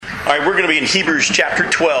All right, we're going to be in Hebrews chapter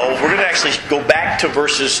 12. We're going to actually go back to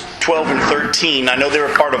verses 12 and 13. I know they were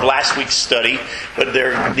part of last week's study, but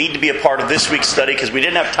they need to be a part of this week's study because we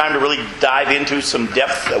didn't have time to really dive into some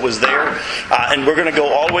depth that was there. And we're going to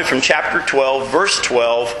go all the way from chapter 12, verse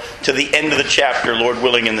 12, to the end of the chapter, Lord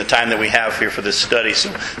willing, in the time that we have here for this study. So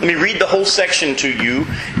let me read the whole section to you,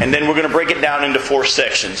 and then we're going to break it down into 4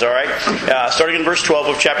 sections, all right? Starting in verse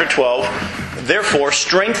 12 of chapter 12. Therefore,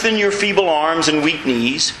 strengthen your feeble arms and weak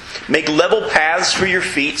knees. Make level paths for your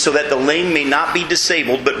feet so that the lame may not be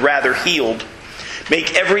disabled, but rather healed.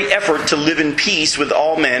 Make every effort to live in peace with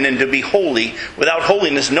all men and to be holy. Without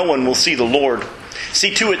holiness, no one will see the Lord.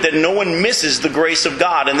 See to it that no one misses the grace of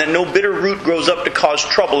God, and that no bitter root grows up to cause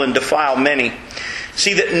trouble and defile many.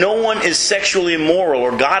 See that no one is sexually immoral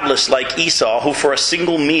or godless like Esau, who for a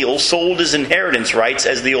single meal sold his inheritance rights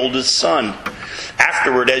as the oldest son.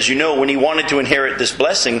 Afterward, as you know, when he wanted to inherit this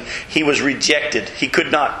blessing, he was rejected. He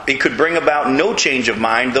could bring about no change of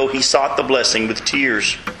mind, though he sought the blessing with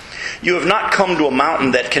tears. You have not come to a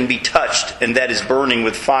mountain that can be touched and that is burning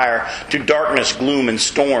with fire, to darkness, gloom, and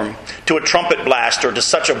storm, to a trumpet blast, or to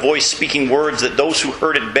such a voice speaking words that those who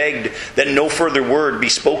heard it begged that no further word be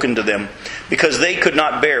spoken to them, because they could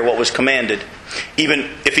not bear what was commanded.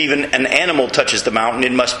 If even an animal touches the mountain,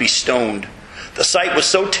 it must be stoned. The sight was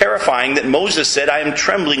so terrifying that Moses said, I am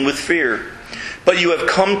trembling with fear. But you have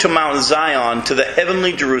come to Mount Zion, to the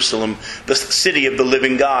heavenly Jerusalem, the city of the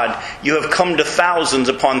living God. You have come to thousands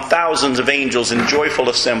upon thousands of angels in joyful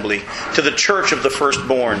assembly, to the church of the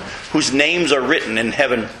firstborn, whose names are written in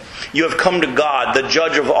heaven. You have come to God, the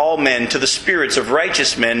judge of all men, to the spirits of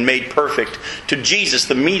righteous men made perfect, to Jesus,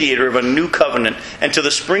 the mediator of a new covenant, and to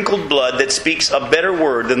the sprinkled blood that speaks a better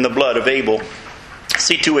word than the blood of Abel.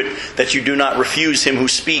 See to it that you do not refuse him who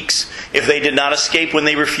speaks. If they did not escape when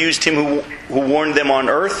they refused him who warned them on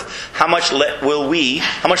earth, how much less will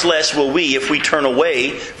we if we turn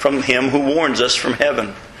away from him who warns us from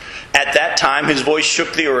heaven? At that time his voice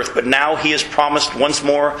shook the earth, but now he has promised once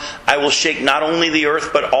more, I will shake not only the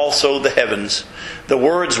earth but also the heavens. The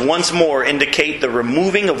words once more indicate the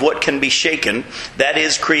removing of what can be shaken, that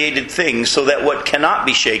is, created things, so that what cannot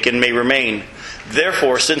be shaken may remain.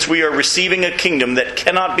 Therefore, since we are receiving a kingdom that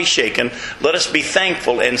cannot be shaken, let us be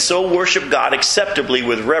thankful and so worship God acceptably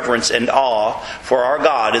with reverence and awe, for our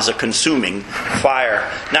God is a consuming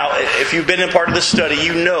fire. Now, if you've been a part of this study,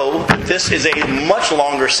 you know that this is a much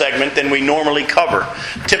longer segment than we normally cover.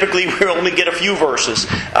 Typically, we only get a few verses.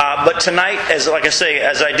 But tonight, as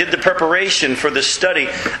I did the preparation for this study,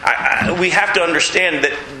 we have to understand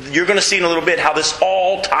that you're going to see in a little bit how this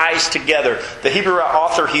all ties together. The Hebrew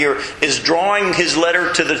author here is drawing his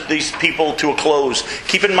letter to these people to a close.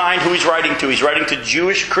 Keep in mind who he's writing to. He's writing to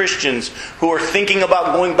Jewish Christians who are thinking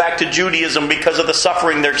about going back to Judaism because of the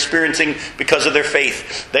suffering they're experiencing because of their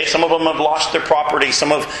faith. Some of them have lost their property. Some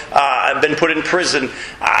have been put in prison.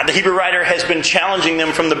 The Hebrew writer has been challenging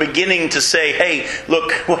them from the beginning to say, hey,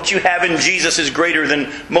 look, what you have in Jesus is greater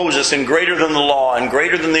than Moses and greater than the law and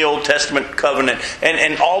greater than the Old Testament covenant.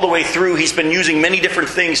 And all the way through, he's been using many different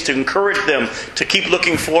things to encourage them to keep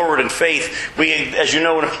looking forward in faith. We, as you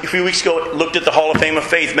know, a few weeks ago, looked at the Hall of Fame of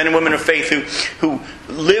Faith, men and women of faith who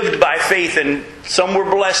lived by faith, and some were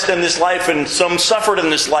blessed in this life and some suffered in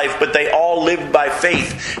this life, but they all lived by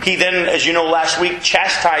faith. He then, as you know, last week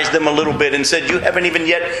chastised them a little bit and said, you haven't even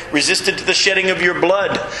yet resisted to the shedding of your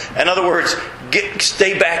blood. In other words,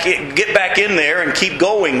 get back in there and keep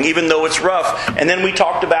going, even though it's rough. And then we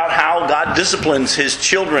talked about how God disciplines His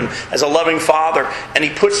children as a loving Father, and He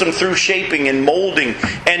puts them through shaping and molding.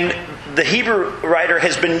 And the Hebrew writer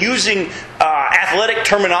has been using athletic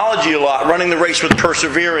terminology a lot, running the race with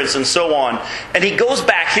perseverance and so on. And he goes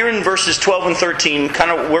back here in verses 12 and 13,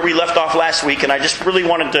 kind of where we left off last week, and I just really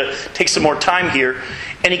wanted to take some more time here.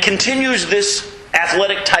 And he continues this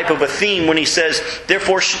athletic type of a theme when he says,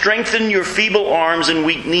 therefore strengthen your feeble arms and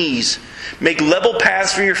weak knees. Make level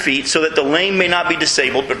paths for your feet so that the lame may not be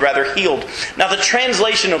disabled, but rather healed. Now the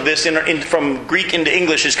translation of this from Greek into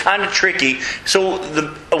English is kind of tricky. So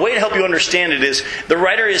a way to help you understand it is, the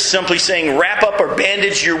writer is simply saying, wrap up or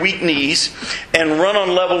bandage your weak knees and run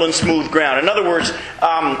on level and smooth ground. In other words,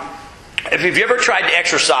 if you've ever tried to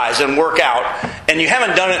exercise and work out and you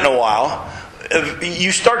haven't done it in a while,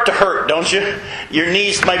 you start to hurt, don't you? Your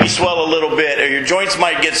knees might swell a little bit, or your joints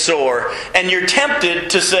might get sore, and you're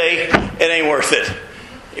tempted to say, it ain't worth it.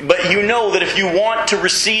 But you know that if you want to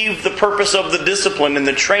receive the purpose of the discipline and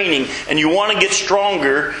the training, and you want to get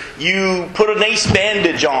stronger, you put an ace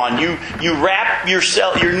bandage on. You wrap your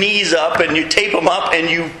knees up and you tape them up and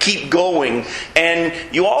you keep going. And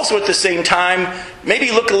you also at the same time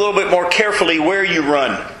maybe look a little bit more carefully where you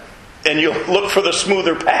run. And you'll look for the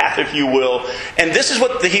smoother path, if you will. And this is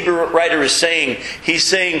what the Hebrew writer is saying. He's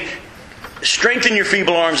saying, strengthen your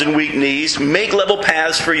feeble arms and weak knees. Make level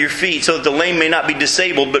paths for your feet so that the lame may not be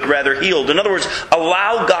disabled but rather healed. In other words,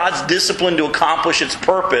 allow God's discipline to accomplish its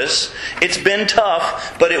purpose. It's been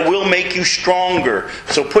tough, but it will make you stronger.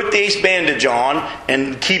 So put the ace bandage on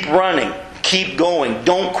and keep running. Keep going.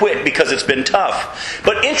 Don't quit because it's been tough.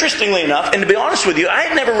 But interestingly enough, and to be honest with you, I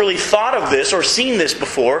had never really thought of this or seen this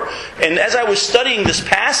before. And as I was studying this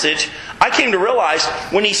passage, I came to realize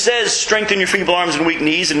when he says, strengthen your feeble arms and weak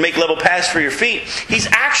knees and make level paths for your feet, he's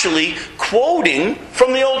actually quoting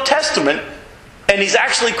from the Old Testament. And he's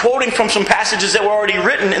actually quoting from some passages that were already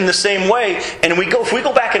written in the same way. And if we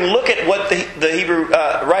go back and look at what the Hebrew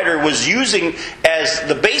writer was using as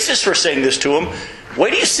the basis for saying this to him,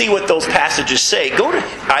 wait do you see what those passages say? Go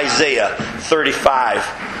to Isaiah 35,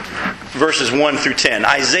 verses 1 through 10.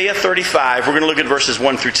 Isaiah 35, we're going to look at verses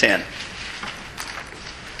 1 through 10.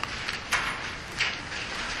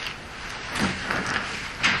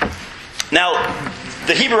 Now,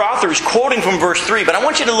 the Hebrew author is quoting from verse 3, but I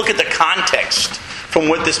want you to look at the context from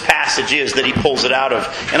what this passage is that he pulls it out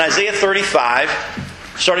of. In Isaiah 35,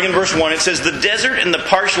 starting in verse 1, it says, the desert and the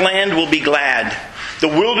parched land will be glad. The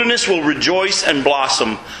wilderness will rejoice and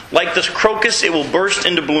blossom. Like the crocus, it will burst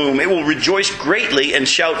into bloom. It will rejoice greatly and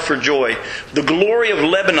shout for joy. The glory of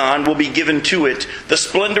Lebanon will be given to it, the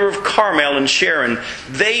splendor of Carmel and Sharon.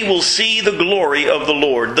 They will see the glory of the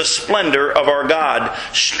Lord, the splendor of our God.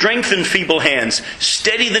 Strengthen feeble hands.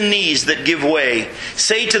 Steady the knees that give way.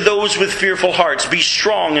 Say to those with fearful hearts, be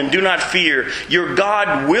strong and do not fear. Your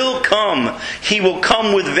God will come. He will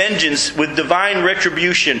come with vengeance, with divine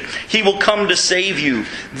retribution. He will come to save you.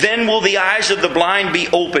 Then will the eyes of the blind be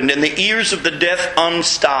opened and the ears of the deaf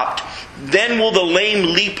unstopped. Then will the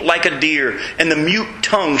lame leap like a deer, and the mute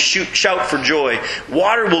tongue shout for joy.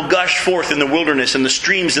 Water will gush forth in the wilderness and the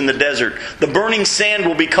streams in the desert. The burning sand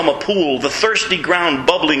will become a pool, the thirsty ground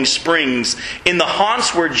bubbling springs. In the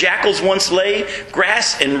haunts where jackals once lay,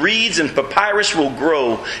 grass and reeds and papyrus will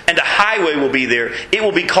grow, and a highway will be there. It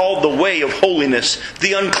will be called the way of holiness.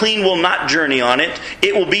 The unclean will not journey on it.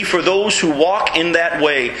 It will be for those who walk in that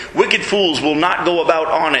way. Wicked fools will not go about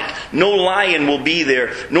on it. No lion will be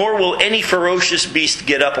there, nor will any ferocious beast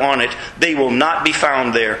get up on it. They will not be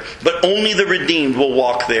found there, but only the redeemed will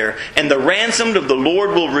walk there, and the ransomed of the Lord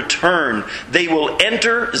will return. They will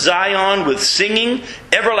enter Zion with singing.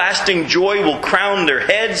 Everlasting joy will crown their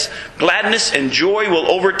heads. Gladness and joy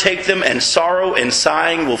will overtake them, and sorrow and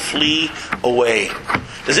sighing will flee away.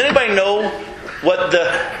 Does anybody know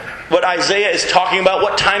what Isaiah is talking about?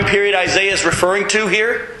 What time period Isaiah is referring to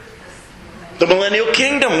here? The millennial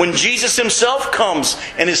kingdom, when Jesus himself comes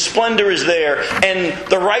and his splendor is there, and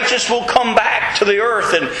the righteous will come back to the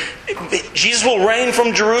earth, and Jesus will reign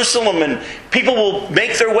from Jerusalem, and people will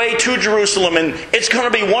make their way to Jerusalem, and it's going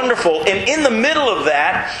to be wonderful. And in the middle of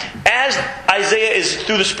that, as Isaiah is,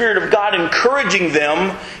 through the Spirit of God, encouraging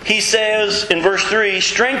them, he says in verse 3,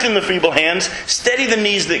 strengthen the feeble hands, steady the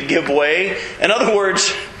knees that give way. In other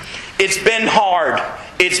words, it's been hard.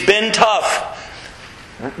 It's been tough.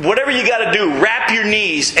 Whatever you got to do, wrap your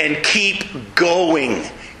knees and keep going.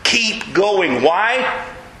 Keep going. Why?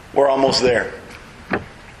 We're almost there.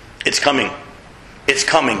 It's coming. It's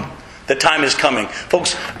coming. The time is coming.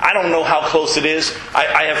 Folks, I don't know how close it is.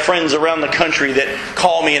 I have friends around the country that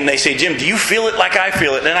call me and they say, Jim, do you feel it like I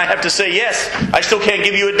feel it? And I have to say, yes. I still can't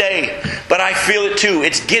give you a day, but I feel it too.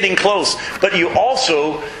 It's getting close. But you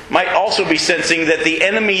might also be sensing that the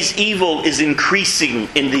enemy's evil is increasing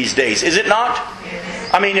in these days. Is it not?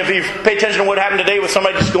 I mean, if you pay attention to what happened today with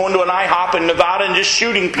somebody just going to an IHOP in Nevada and just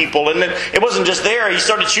shooting people. And then it wasn't just there. He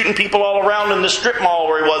started shooting people all around in the strip mall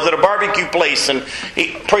where he was at a barbecue place. And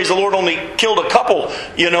he, praise the Lord, only killed a couple,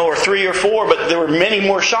 or 3 or 4. But there were many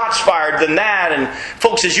more shots fired than that. And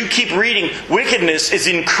folks, as you keep reading, wickedness is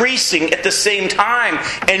increasing at the same time.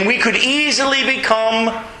 And we could easily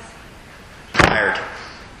become tired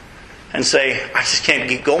and say, I just can't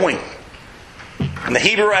keep going. And the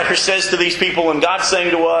Hebrew writer says to these people, and God's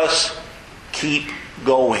saying to us, keep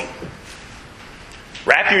going.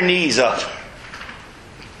 Wrap your knees up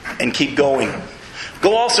and keep going.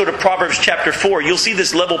 Go also to Proverbs chapter 4. You'll see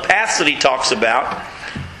this level path that he talks about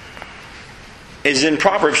is in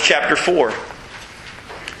Proverbs chapter 4,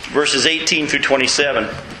 verses 18 through 27.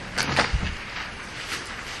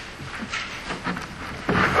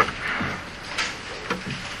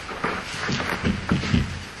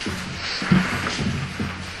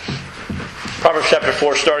 Proverbs chapter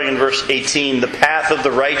 4, starting in verse 18. The path of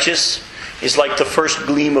the righteous is like the first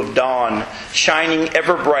gleam of dawn, shining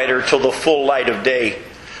ever brighter till the full light of day.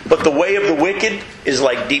 But the way of the wicked is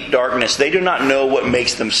like deep darkness. They do not know what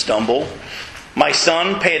makes them stumble. My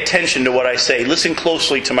son, pay attention to what I say. Listen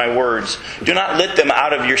closely to my words. Do not let them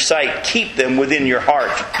out of your sight. Keep them within your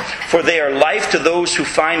heart. For they are life to those who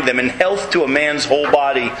find them, and health to a man's whole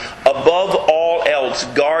body. Above all else,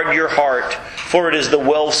 guard your heart, for it is the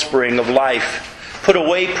wellspring of life. Put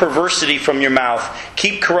away perversity from your mouth.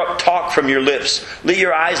 Keep corrupt talk from your lips. Let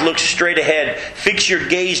your eyes look straight ahead. Fix your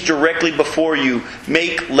gaze directly before you.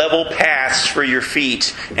 Make level paths for your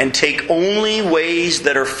feet, and take only ways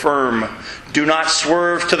that are firm. Do not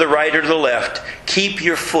swerve to the right or to the left. Keep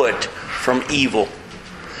your foot from evil.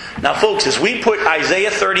 Now, folks, as we put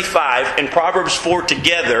Isaiah 35 and Proverbs 4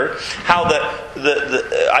 together, how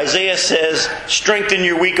the Isaiah says, strengthen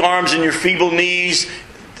your weak arms and your feeble knees.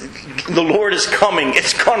 The Lord is coming.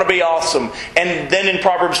 It's going to be awesome. And then in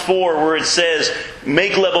Proverbs 4 where it says,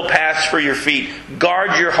 make level paths for your feet.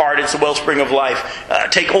 Guard your heart. It's the wellspring of life.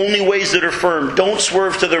 Take only ways that are firm. Don't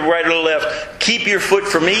swerve to the right or the left. Keep your foot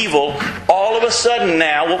from evil. All of a sudden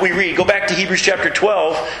now, what we read, go back to Hebrews chapter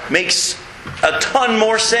 12, makes a ton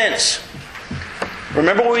more sense.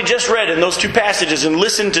 Remember what we just read in those two passages, and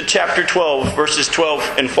listen to chapter 12, verses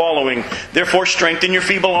 12 and following. Therefore, strengthen your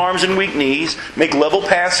feeble arms and weak knees. Make level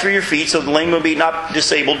paths for your feet, so the lame will be not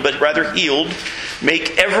disabled, but rather healed.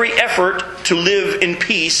 Make every effort to live in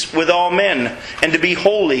peace with all men, and to be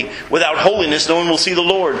holy. Without holiness, no one will see the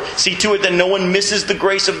Lord. See to it that no one misses the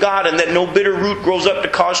grace of God, and that no bitter root grows up to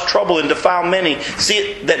cause trouble and defile many. See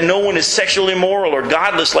it that no one is sexually immoral or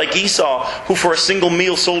godless like Esau, who for a single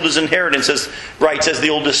meal sold his inheritance, as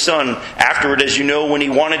the oldest son. Afterward, as you know, when he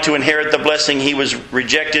wanted to inherit the blessing, he was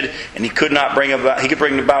rejected, and he could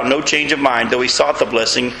bring about no change of mind, though he sought the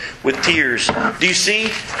blessing with tears. Do you see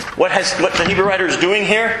what the Hebrew writer is doing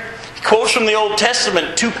here? He quotes from the Old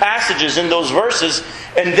Testament, two passages in those verses,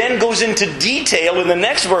 and then goes into detail in the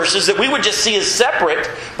next verses that we would just see as separate,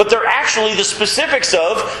 but they're actually the specifics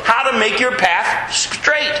of how to make your path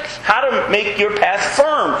straight, how to make your path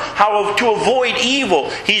firm, how to avoid evil.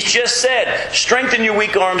 He's just said, strengthen your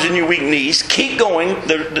weak arms and your weak knees. Keep going.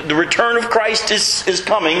 The return of Christ is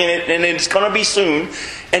coming, and it's going to be soon.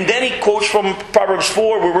 And then he quotes from Proverbs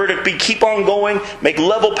 4, where we're to keep on going, make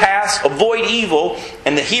level paths, avoid evil.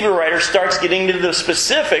 And the Hebrew writer starts getting into the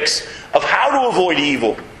specifics of how to avoid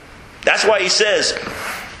evil. That's why he says,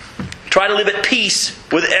 try to live at peace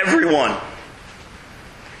with everyone.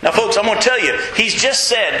 Now, folks, I'm going to tell you, he's just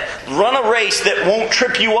said, run a race that won't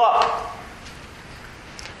trip you up.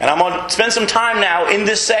 And I'm going to spend some time now in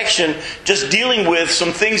this section just dealing with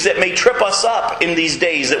some things that may trip us up in these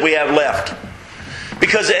days that we have left.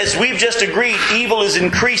 Because as we've just agreed, evil is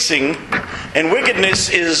increasing and wickedness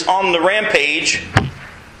is on the rampage.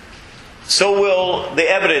 So will the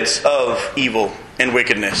evidence of evil and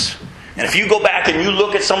wickedness. And if you go back and you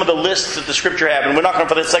look at some of the lists that the Scripture have, and we're not going to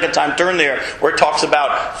for the second time turn there, where it talks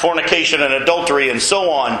about fornication and adultery and so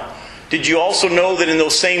on. Did you also know that in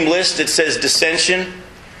those same lists it says dissension,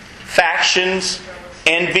 factions,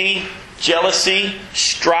 envy, jealousy,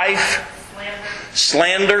 strife,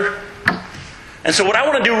 slander? And so what I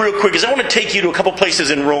want to do real quick is I want to take you to a couple places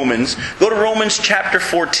in Romans. Go to Romans chapter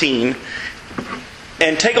 14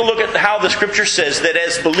 and take a look at how the Scripture says that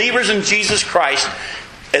as believers in Jesus Christ,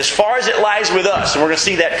 as far as it lies with us, and we're going to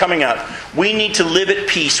see that coming up, we need to live at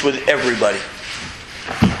peace with everybody.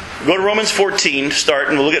 Go to Romans 14, start,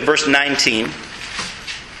 and we'll look at verse 19.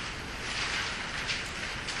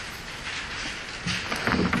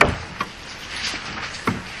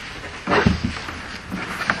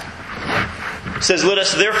 It says, let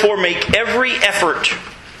us therefore make every effort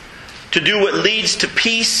to do what leads to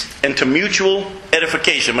peace and to mutual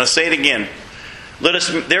edification. I'm going to say it again. Let us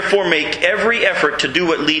therefore make every effort to do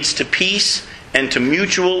what leads to peace and to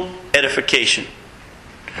mutual edification.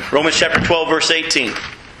 Romans chapter 12, verse 18.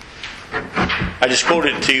 I just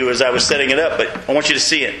quoted it to you as I was setting it up, but I want you to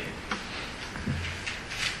see it.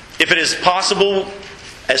 If it is possible,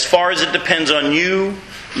 as far as it depends on you,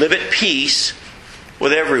 live at peace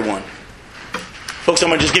with everyone. Folks, I'm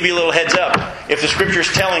going to just give you a little heads up. If the Scripture is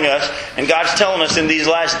telling us, and God's telling us in these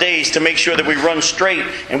last days to make sure that we run straight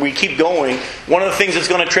and we keep going, one of the things that's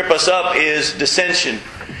going to trip us up is dissension.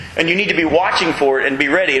 And you need to be watching for it and be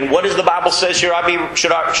ready. And what does the Bible say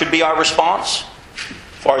should be our response?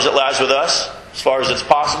 As far as it lies with us, as far as it's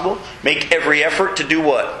possible, make every effort to do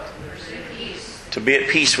what? To be at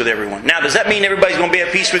peace with everyone. Now, does that mean everybody's going to be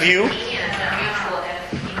at peace with you?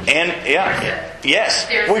 And yes,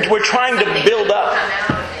 we're trying to build up.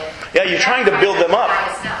 Yeah, you're trying to build them up.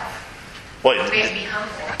 Well,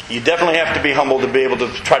 you definitely have to be humble to be able to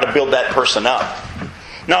try to build that person up.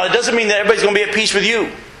 Now, it doesn't mean that everybody's going to be at peace with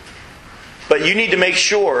you. But you need to make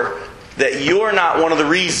sure that you're not one of the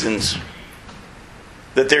reasons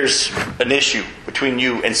that there's an issue between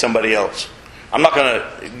you and somebody else. I'm not going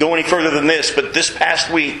to go any further than this, but this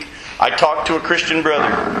past week, I talked to a Christian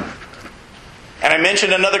brother. And I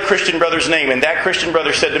mentioned another Christian brother's name, and that Christian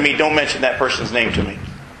brother said to me, don't mention that person's name to me.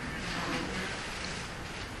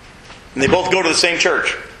 And they both go to the same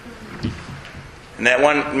church. And that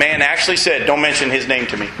one man actually said, don't mention his name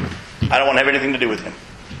to me. I don't want to have anything to do with him.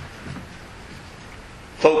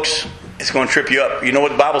 Folks, it's going to trip you up. You know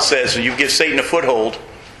what the Bible says, when you give Satan a foothold.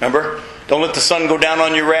 Remember? Don't let the sun go down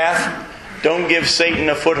on your wrath. Don't give Satan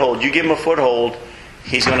a foothold. You give him a foothold,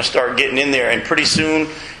 he's going to start getting in there. And pretty soon,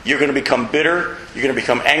 you're going to become bitter. You're going to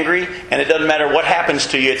become angry. And it doesn't matter what happens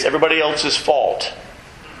to you. It's everybody else's fault.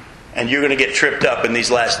 And you're going to get tripped up in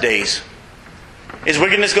these last days. Is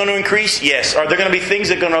wickedness going to increase? Yes. Are there going to be things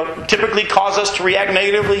that are going to typically cause us to react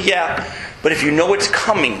negatively? Yeah. But if you know it's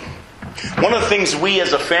coming. One of the things we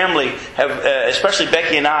as a family have, especially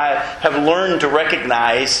Becky and I, have learned to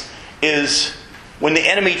recognize is when the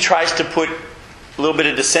enemy tries to put a little bit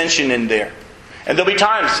of dissension in there. And there'll be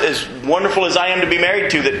times, as wonderful as I am to be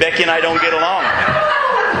married to, that Becky and I don't get along.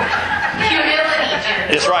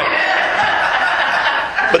 Humility. That's right.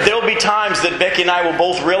 But there'll be times that Becky and I will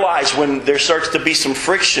both realize when there starts to be some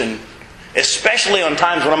friction, especially on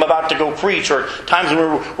times when I'm about to go preach, or times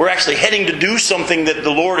when we're actually heading to do something that the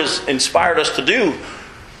Lord has inspired us to do,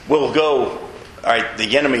 we'll go, all right,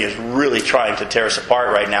 the enemy is really trying to tear us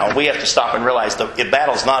apart right now. And we have to stop and realize the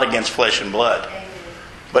battle's not against flesh and blood,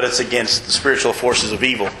 but it's against the spiritual forces of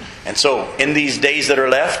evil. And so, in these days that are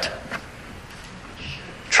left,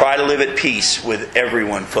 try to live at peace with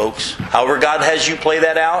everyone, folks. However God has you play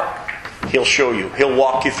that out, He'll show you. He'll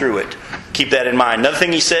walk you through it. Keep that in mind. Another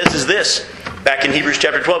thing He says is this. Back in Hebrews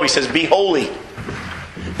chapter 12, He says, be holy.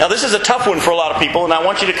 Now, this is a tough one for a lot of people, and I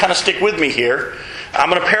want you to kind of stick with me here. I'm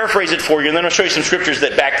going to paraphrase it for you, and then I'll show you some scriptures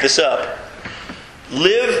that back this up.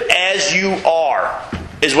 Live as you are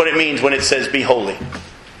is what it means when it says be holy.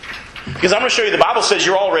 Because I'm going to show you the Bible says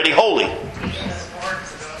you're already holy.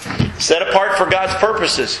 Set apart for God's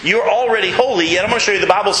purposes. You're already holy, yet I'm going to show you the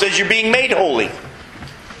Bible says you're being made holy.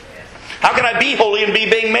 How can I be holy and be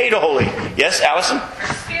being made holy? Yes, Allison?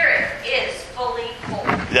 Our spirit is fully whole.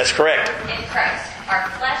 That's correct. In Christ. Our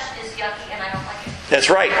flesh is yucky and I don't like it. That's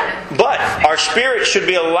right. But our spirit should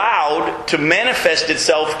be allowed to manifest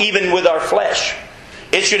itself even with our flesh.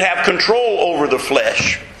 It should have control over the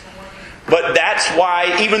flesh. But that's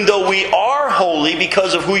why, even though we are holy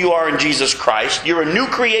because of who you are in Jesus Christ, you're a new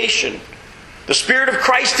creation. The Spirit of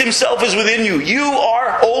Christ Himself is within you. You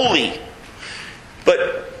are holy.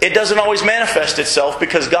 But it doesn't always manifest itself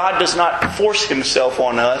because God does not force Himself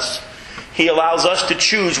on us. He allows us to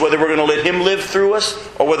choose whether we're going to let Him live through us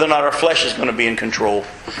or whether or not our flesh is going to be in control.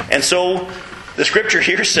 And so, the Scripture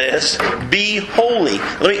here says, be holy.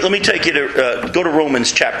 Let me take you to, go to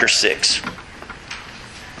Romans chapter 6.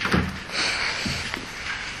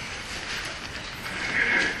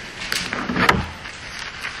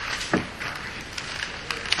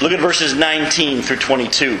 Look at verses 19 through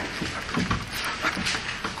 22.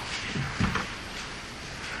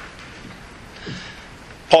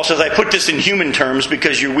 Paul says, I put this in human terms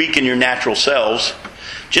because you're weak in your natural selves.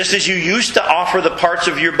 Just as you used to offer the parts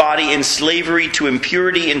of your body in slavery to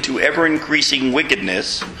impurity and to ever-increasing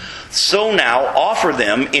wickedness, so now offer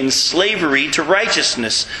them in slavery to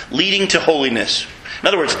righteousness, leading to holiness. In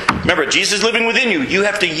other words, remember, Jesus is living within you. You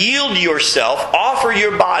have to yield yourself, offer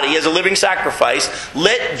your body as a living sacrifice.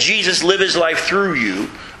 Let Jesus live His life through you.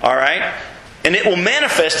 All right? And it will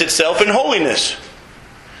manifest itself in holiness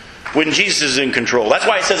when Jesus is in control. That's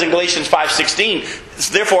why it says in Galatians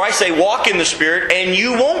 5:16, therefore I say, walk in the Spirit, and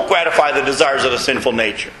you won't gratify the desires of the sinful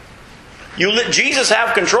nature. You let Jesus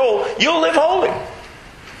have control, you'll live holy.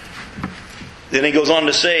 Then he goes on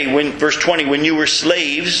to say, verse 20, when you were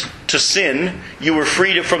slaves to sin, you were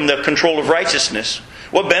freed from the control of righteousness.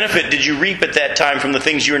 What benefit did you reap at that time from the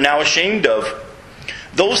things you are now ashamed of?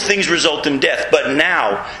 Those things result in death. But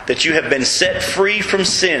now that you have been set free from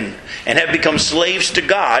sin and have become slaves to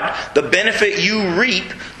God, the benefit you reap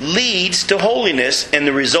leads to holiness, and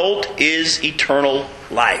the result is eternal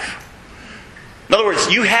life. In other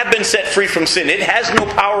words, you have been set free from sin. It has no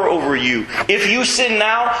power over you. If you sin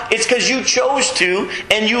now, it's because you chose to,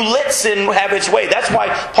 and you let sin have its way. That's why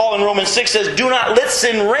Paul in Romans 6 says, do not let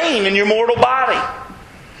sin reign in your mortal body.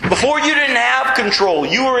 Before you didn't have control.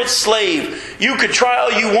 You were its slave. You could try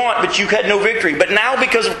all you want, but you had no victory. But now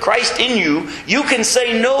because of Christ in you, you can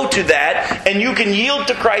say no to that, and you can yield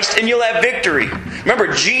to Christ, and you'll have victory.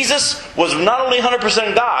 Remember, Jesus was not only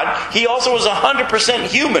 100% God, He also was 100%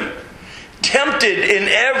 human. tempted in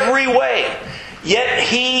every way, yet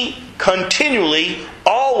He continually,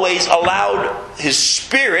 always allowed His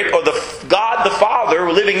Spirit, or the God the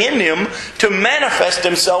Father living in Him, to manifest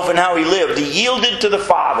Himself in how He lived. He yielded to the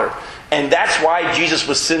Father. And that's why Jesus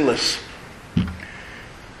was sinless.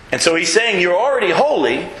 And so He's saying, you're already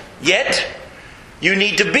holy, yet you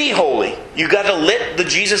need to be holy. You've got to let the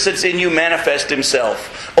Jesus that's in you manifest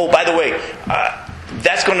Himself. Oh, by the way,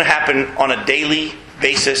 that's going to happen on a daily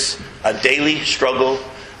basis, a daily struggle.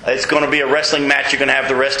 It's going to be a wrestling match you're going to have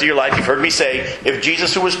the rest of your life. You've heard me say, if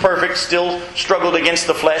Jesus, who was perfect, still struggled against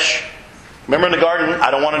the flesh. Remember in the garden, I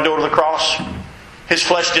don't want to go to the cross. His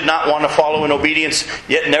flesh did not want to follow in obedience,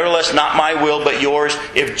 yet nevertheless not my will but yours.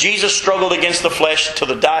 If Jesus struggled against the flesh to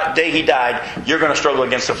the day He died, you're going to struggle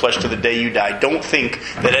against the flesh to the day you die. Don't think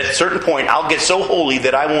that at a certain point I'll get so holy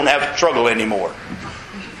that I won't have struggle anymore.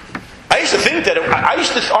 I used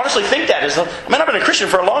to honestly think that. I've been a Christian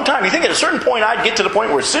for a long time. You think at a certain point I'd get to the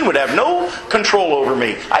point where sin would have no control over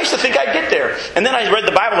me. I used to think I'd get there. And then I read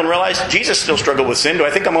the Bible and realized Jesus still struggled with sin. Do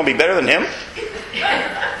I think I'm going to be better than Him?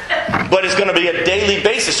 But it's going to be a daily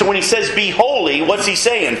basis. So when He says be holy, what's He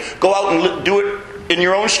saying? Go out and do it in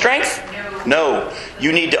your own strength? No.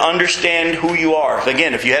 You need to understand who you are.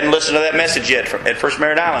 Again, if you hadn't listened to that message yet at First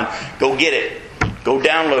Merritt Island, go get it. Go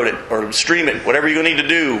download it or stream it, whatever you're going to need to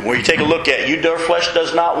do, where you take a look at it. Your flesh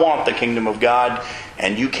does not want the kingdom of God,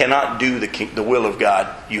 and you cannot do the will of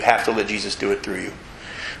God. You have to let Jesus do it through you.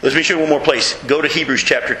 Let me show you one more place. Go to Hebrews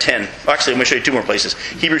chapter 10. Actually, I'm going to show you two more places.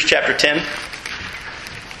 Hebrews chapter 10.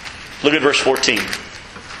 Look at verse 14.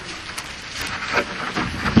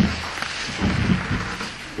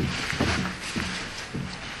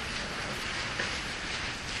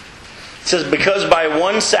 It says, because by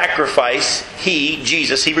one sacrifice, He,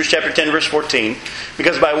 Jesus, Hebrews chapter 10, verse 14,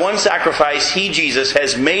 because by one sacrifice, He, Jesus,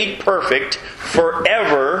 has made perfect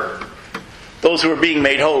forever those who are being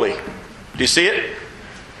made holy. Do you see it?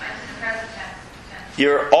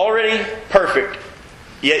 You're already perfect,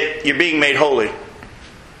 yet you're being made holy.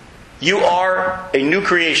 You are a new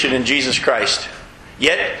creation in Jesus Christ.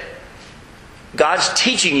 Yet, God's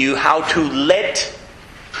teaching you how to let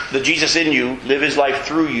the Jesus in you live His life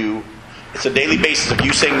through you. It's a daily basis of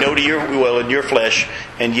you saying no to your will and your flesh,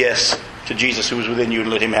 and yes to Jesus who is within you, and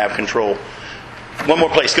let Him have control. One more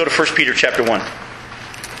place. Go to 1 Peter chapter 1.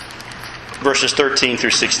 Verses 13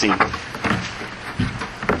 through 16.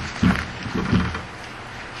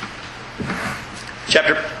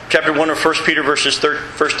 Chapter 1 of 1 Peter, verse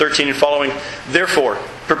 13 and following. Therefore,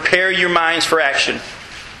 prepare your minds for action.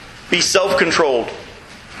 Be self-controlled.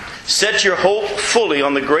 Set your hope fully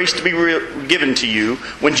on the grace to be given to you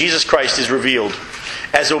when Jesus Christ is revealed.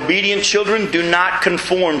 As obedient children, do not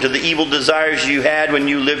conform to the evil desires you had when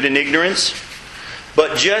you lived in ignorance.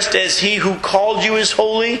 But just as He who called you is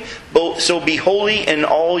holy, so be holy in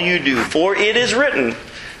all you do. For it is written,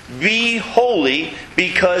 be holy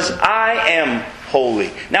because I am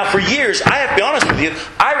holy. Now for years, I have to be honest with you,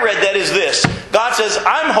 I read that as this. God says,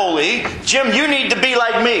 I'm holy. Jim, you need to be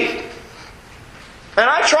like me. And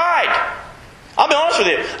I tried. I'll be honest with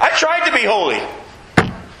you. I tried to be holy.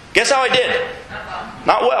 Guess how I did?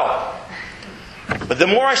 Not well. But the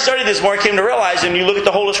more I studied this, the more I came to realize, and you look at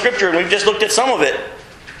the whole of Scripture, and we've just looked at some of it.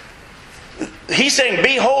 He's saying,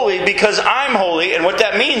 be holy because I'm holy. And what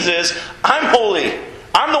that means is, I'm holy.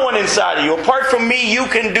 I'm the one inside of you. Apart from me, you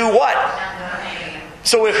can do what?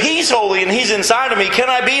 So if He's holy and He's inside of me, can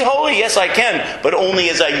I be holy? Yes, I can. But only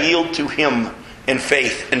as I yield to Him in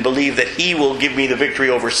faith and believe that He will give me the victory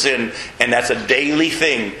over sin. And that's a daily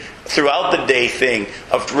thing, throughout the day thing,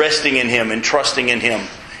 of resting in Him and trusting in Him.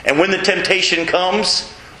 And when the temptation comes,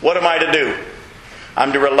 what am I to do?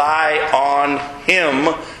 I'm to rely on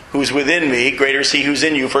Him who's within me. Greater is He who's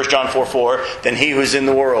in you, 1 John 4:4, than he who's in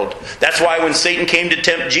the world. That's why when Satan came to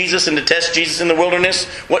tempt Jesus and to test Jesus in the wilderness,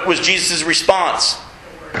 what was Jesus' response?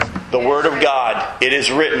 The Word of God. It is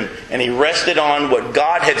written. And he rested on what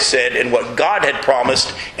God had said and what God had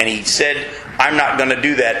promised. And he said, I'm not going to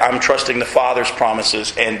do that. I'm trusting the Father's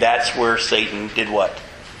promises. And that's where Satan did what?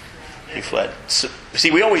 He fled.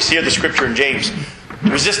 See, we always hear the Scripture in James.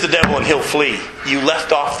 Resist the devil and he'll flee. You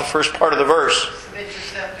left off the first part of the verse.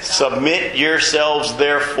 Submit yourselves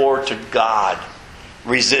therefore to God.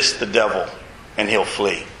 Resist the devil and he'll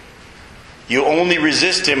flee. You only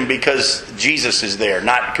resist him because Jesus is there,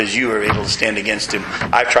 not because you are able to stand against him.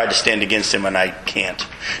 I've tried to stand against him and I can't.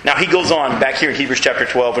 Now he goes on back here in Hebrews chapter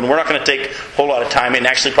 12, and we're not going to take a whole lot of time, and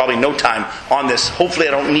actually probably no time on this. Hopefully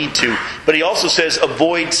I don't need to. But he also says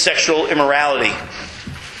avoid sexual immorality.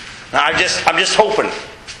 Now I'm just hoping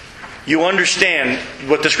you understand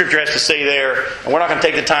what the Scripture has to say there, and we're not going to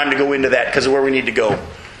take the time to go into that because of where we need to go.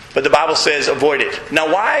 But the Bible says avoid it.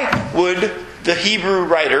 Now, why would the Hebrew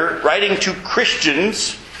writer, writing to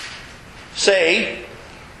Christians, say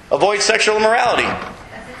avoid sexual immorality?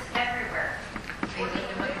 Because it's everywhere.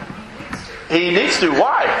 He needs to.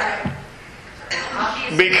 Why?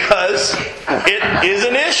 Because it is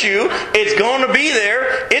an issue. It's going to be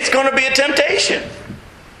there. It's going to be a temptation.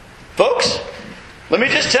 Folks, let me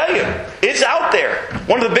just tell you, it's out there.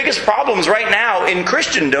 One of the biggest problems right now in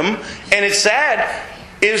Christendom, and it's sad,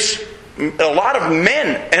 is a lot of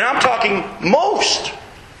men, and I'm talking most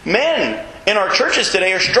men in our churches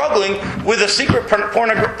today are struggling with a secret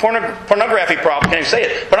pornography problem. Can't even say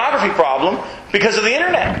it. Pornography problem because of the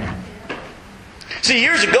internet. See,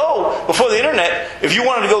 years ago, before the internet, if you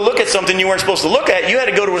wanted to go look at something you weren't supposed to look at, you had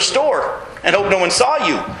to go to a store and hope no one saw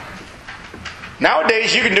you.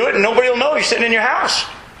 Nowadays, you can do it and nobody will know you're sitting in your house.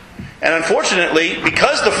 And unfortunately,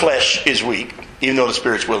 because the flesh is weak, even though the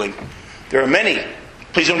Spirit's willing, there are many,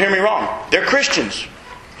 please don't hear me wrong, they're Christians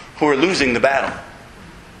who are losing the battle.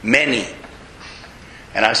 Many.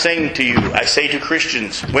 And I'm saying to you, I say to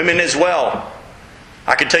Christians, women as well,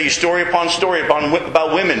 I could tell you story upon story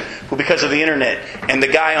about women who, because of the internet, and the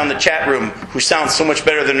guy on the chat room who sounds so much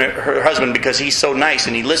better than her husband because he's so nice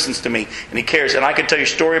and he listens to me and he cares. And I could tell you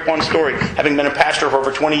story upon story, having been a pastor for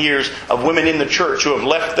over 20 years, of women in the church who have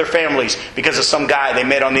left their families because of some guy they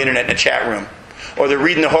met on the internet in a chat room. Or they're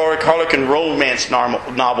reading the Harlequin romance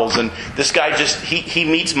novels, and this guy just, he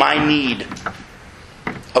meets my need.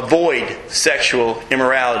 Avoid sexual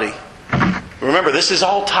immorality. Remember, this is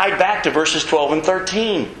all tied back to verses 12 and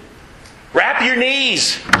 13. Wrap your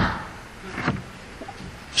knees.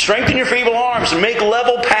 Strengthen your feeble arms and make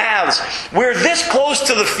level paths. We're this close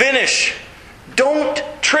to the finish. Don't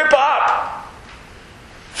trip up.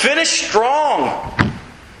 Finish strong.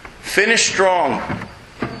 Finish strong.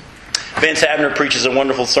 Vance Havner preaches a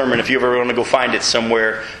wonderful sermon. If you ever want to go find it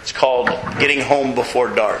somewhere, it's called Getting Home Before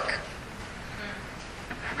Dark.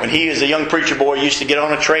 When he, as a young preacher boy, used to get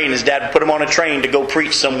on a train, his dad would put him on a train to go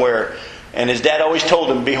preach somewhere. And his dad always told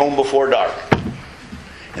him, be home before dark.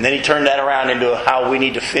 And then he turned that around into how we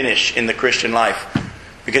need to finish in the Christian life.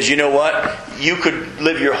 Because you know what? You could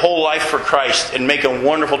live your whole life for Christ and make a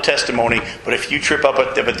wonderful testimony, but if you trip up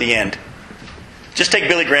at the end. Just take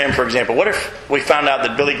Billy Graham, for example. What if we found out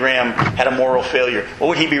that Billy Graham had a moral failure? What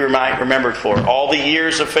would he be remembered for? All the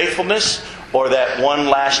years of faithfulness or that one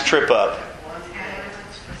last trip up?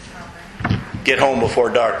 Get home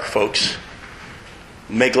before dark, folks.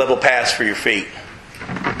 Make level paths for your feet.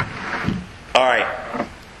 All right.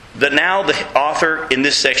 Now the author in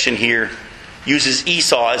this section here uses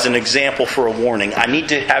Esau as an example for a warning. I need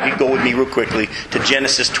to have you go with me real quickly to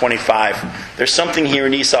Genesis 25. There's something here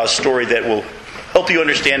in Esau's story that will help you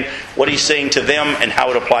understand what he's saying to them and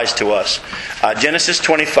how it applies to us. Genesis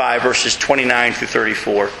 25, verses 29 through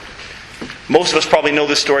 34. Most of us probably know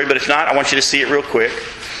this story, but if not, I want you to see it real quick.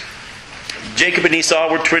 Jacob and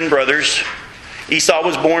Esau were twin brothers. Esau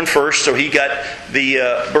was born first, so he got the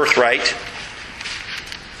birthright.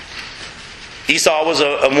 Esau was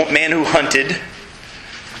a man who hunted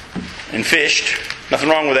and fished. Nothing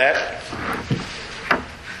wrong with that.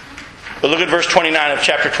 But look at verse 29 of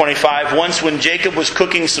chapter 25. Once when Jacob was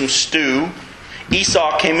cooking some stew,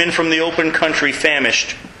 Esau came in from the open country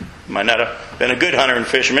famished. Might not have been a good hunter and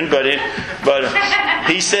fisherman, but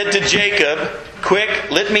he said to Jacob,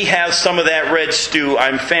 "Quick, let me have some of that red stew.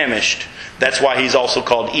 I'm famished." That's why he's also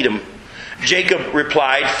called Edom. Jacob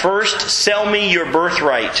replied, "First, sell me your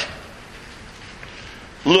birthright."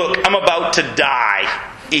 "Look, I'm about to die,"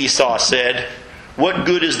 Esau said. "What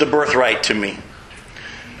good is the birthright to me?"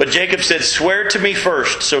 But Jacob said, "Swear to me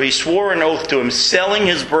first." So he swore an oath to him, selling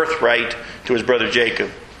his birthright to his brother Jacob.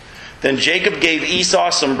 Then Jacob gave Esau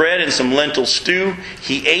some bread and some lentil stew.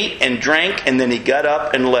 He ate and drank, and then he got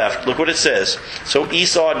up and left. Look what it says. So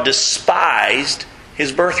Esau despised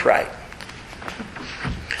his birthright.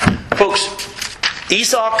 Folks,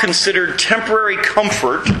 Esau considered temporary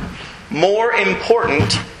comfort more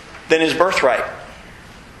important than his birthright.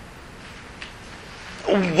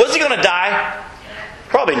 Was he going to die?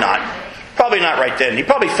 Probably not. Probably not right then. He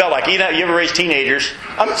probably felt like, you ever raise teenagers?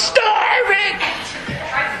 I'm starving!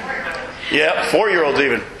 Yeah, 4-year-olds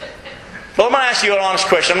even. Well, I'm going to ask you an honest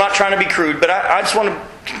question. I'm not trying to be crude, but I just want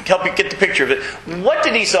to help you get the picture of it. What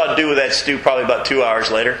did Esau do with that stew probably about 2 hours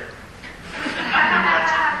later?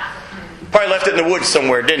 Probably left it in the woods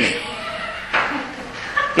somewhere, didn't he?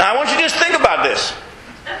 Now, I want you to just think about this.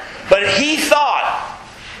 But he thought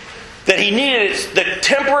that he needed the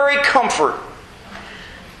temporary comfort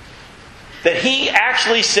that he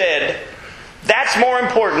actually said, that's more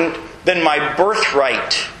important than my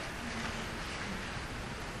birthright.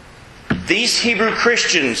 these Hebrew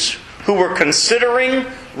Christians who were considering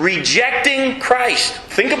rejecting Christ.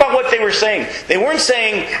 Think about what they were saying. They weren't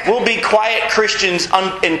saying, we'll be quiet Christians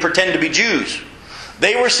and pretend to be Jews.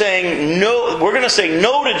 They were saying, no, we're going to say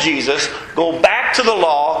no to Jesus, go back to the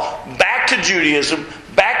law, back to Judaism,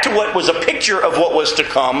 back to what was a picture of what was to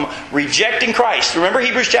come, rejecting Christ. Remember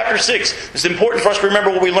Hebrews chapter 6. It's important for us to remember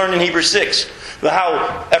what we learned in Hebrews 6.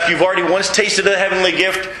 How, after you've already once tasted a heavenly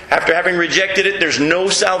gift, after having rejected it, there's no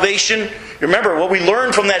salvation. Remember, what we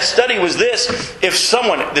learned from that study was this. If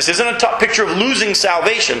someone, this isn't a top picture of losing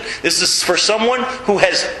salvation. This is for someone who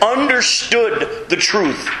has understood the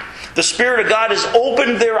truth. The Spirit of God has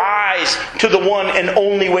opened their eyes to the one and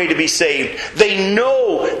only way to be saved. They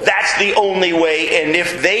know that's the only way, and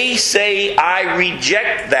if they say, I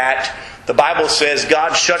reject that, the Bible says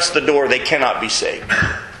God shuts the door, they cannot be saved.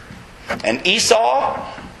 And Esau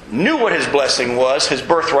knew what his blessing was, his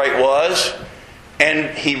birthright was,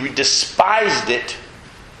 and he despised it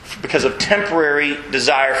because of temporary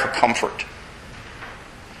desire for comfort.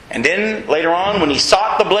 And then later on, when he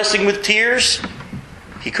sought the blessing with tears,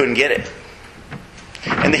 he couldn't get it.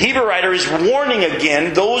 And the Hebrew writer is warning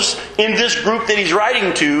again those in this group that he's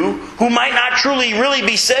writing to who might not truly really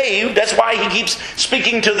be saved. That's why he keeps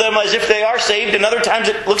speaking to them as if they are saved, and other times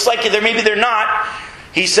it looks like maybe they're not.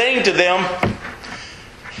 He's saying to them,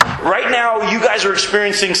 right now you guys are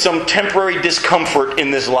experiencing some temporary discomfort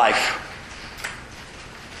in this life.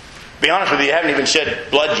 To be honest with you, you haven't even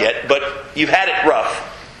shed blood yet, but you've had it rough.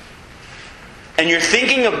 And you're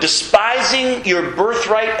thinking of despising your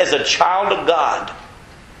birthright as a child of God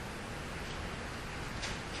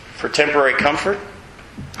for temporary comfort.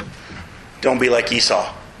 Don't be like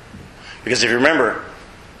Esau. Because if you remember,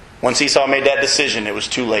 once Esau made that decision, it was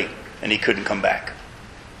too late and he couldn't come back.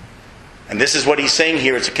 And this is what he's saying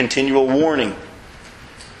here. It's a continual warning.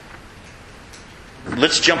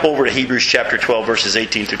 Let's jump over to Hebrews chapter 12, verses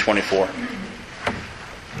 18 through 24.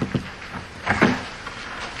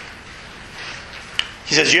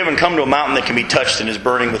 He says, you haven't come to a mountain that can be touched and is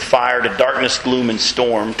burning with fire, to darkness, gloom, and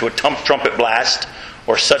storm, to a trumpet blast,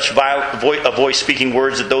 or such a voice speaking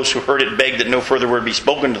words that those who heard it begged that no further word be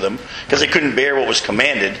spoken to them, because they couldn't bear what was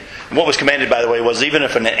commanded. And what was commanded, by the way, was even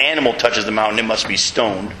if an animal touches the mountain, it must be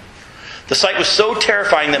stoned. The sight was so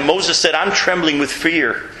terrifying that Moses said, I'm trembling with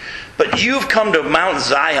fear. But you've come to Mount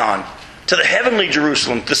Zion, to the heavenly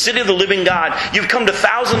Jerusalem, the city of the living God. You've come to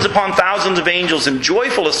thousands upon thousands of angels in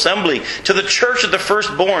joyful assembly, to the church of the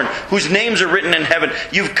firstborn, whose names are written in heaven.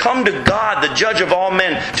 You've come to God, the judge of all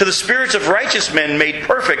men, to the spirits of righteous men made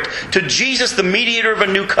perfect, to Jesus, the mediator of a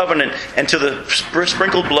new covenant, and to the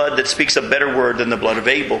sprinkled blood that speaks a better word than the blood of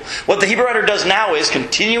Abel. What the Hebrew writer does now is,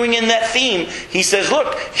 continuing in that theme, he says,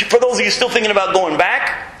 look, for those of you still thinking about going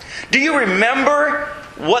back, do you remember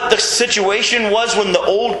what the situation was when the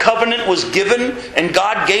old covenant was given and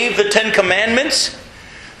God gave the 10 Commandments?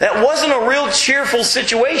 That wasn't a real cheerful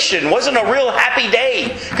situation. It wasn't a real happy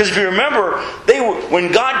day. Because if you remember,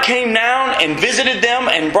 when God came down and visited them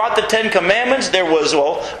and brought the 10 Commandments, there was,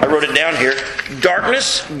 I wrote it down here,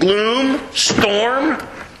 darkness, gloom, storm,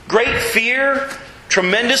 great fear,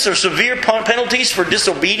 tremendous or severe penalties for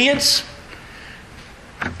disobedience.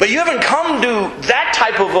 But you haven't come to that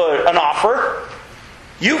type of an offer.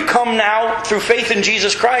 You've come now through faith in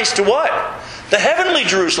Jesus Christ to what? The heavenly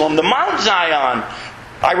Jerusalem, the Mount Zion.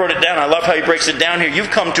 I wrote it down. I love how he breaks it down here.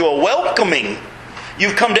 You've come to a welcoming.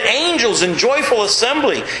 You've come to angels in joyful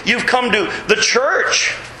assembly. You've come to the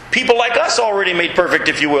church. People like us already made perfect,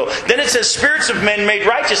 if you will. Then it says spirits of men made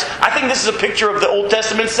righteous. I think this is a picture of the Old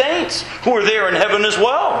Testament saints who are there in heaven as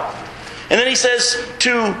well. And then he says,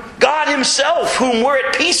 to God Himself, whom we're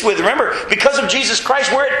at peace with. Remember, because of Jesus Christ,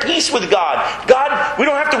 we're at peace with God. God, we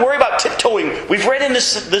don't have to worry about tiptoeing. We've read in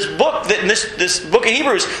this book, this book of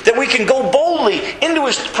Hebrews, that we can go boldly into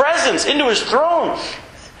His presence, into His throne.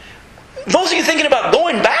 Those of you thinking about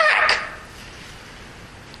going back,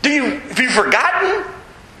 have you forgotten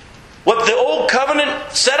what the old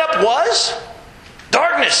covenant setup was?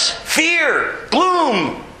 Darkness, fear,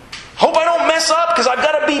 gloom. Hope I don't mess up because I've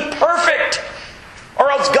got to be perfect, or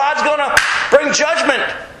else God's going to bring judgment.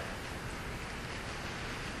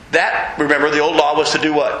 That, remember, the old law was to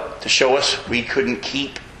do what? To show us we couldn't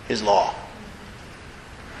keep His law.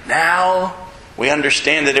 Now we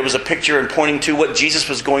understand that it was a picture and pointing to what Jesus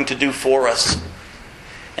was going to do for us.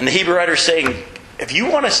 And the Hebrew writer is saying, if you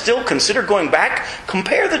want to still consider going back,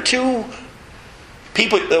 compare the two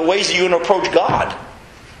the ways that you can approach God.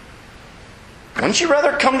 Wouldn't you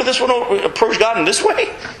rather come to this one, approach God in this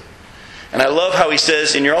way? And I love how he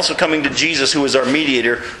says, and you're also coming to Jesus, who is our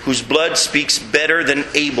mediator, whose blood speaks better than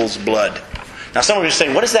Abel's blood. Now some of you are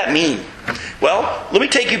saying, what does that mean? Well, let me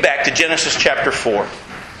take you back to Genesis chapter 4.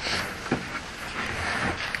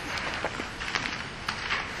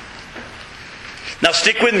 Now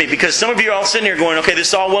stick with me, because some of you are all sitting here going, okay, this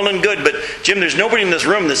is all well and good, but Jim, there's nobody in this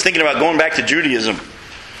room that's thinking about going back to Judaism.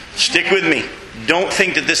 Stick with me. Don't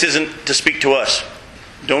think that this isn't to speak to us.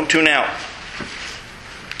 Don't tune out.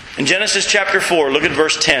 In Genesis chapter 4, look at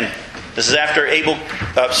verse 10. This is after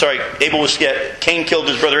Cain killed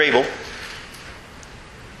his brother Abel.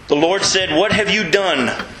 The Lord said, "What have you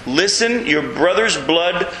done? Listen, your brother's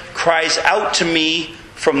blood cries out to me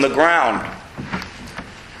from the ground."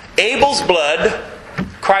 Abel's blood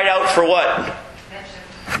cried out for what?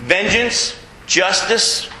 Vengeance,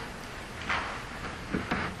 justice.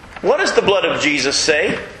 What does the blood of Jesus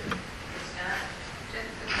say?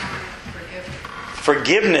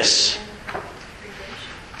 Forgiveness.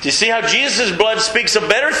 Do you see how Jesus' blood speaks a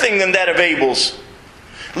better thing than that of Abel's?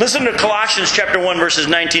 Listen to Colossians chapter 1, verses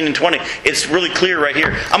 19 and 20. It's really clear right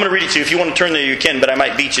here. I'm going to read it to you. If you want to turn there, you can, but I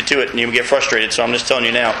might beat you to it and you'll get frustrated, so I'm just telling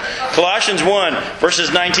you now. Colossians 1,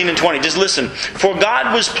 verses 19 and 20. Just listen. "For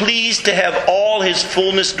God was pleased to have all His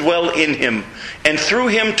fullness dwell in Him, and through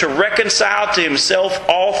Him to reconcile to Himself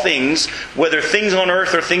all things, whether things on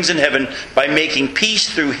earth or things in heaven, by making peace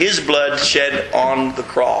through His blood shed on the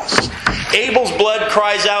cross." Abel's blood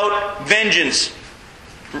cries out vengeance,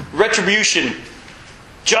 retribution,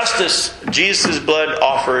 justice. Jesus' blood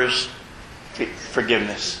offers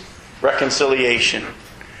forgiveness, reconciliation.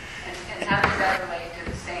 And how does that relate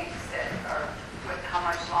to the saints that are how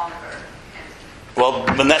much longer? Well,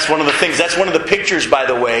 and that's one of the things. That's one of the pictures, by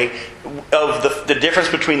the way, of the difference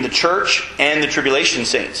between the church and the tribulation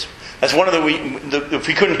saints. That's one of if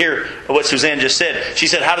we couldn't hear what Suzanne just said, she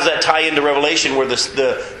said, "How does that tie into Revelation, where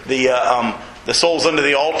the souls under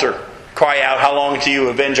the altar cry out, 'How long till you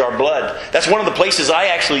avenge our blood?'" That's one of the places I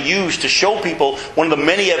actually use to show people one of the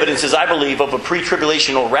many evidences, I believe, of a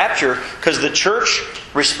pre-tribulational rapture, because the church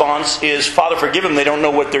response is, "Father, forgive them, they don't know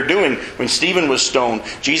what they're doing." When Stephen was stoned,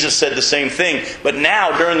 Jesus said the same thing. But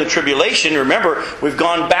now, during the tribulation, remember, we've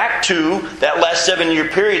gone back to that last 7-year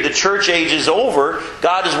period. The church age is over.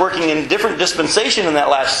 God is working in different dispensation in that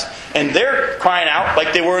last, and they're crying out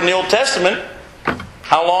like they were in the Old Testament,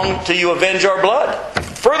 "How long till you avenge our blood?"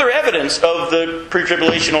 Further evidence of the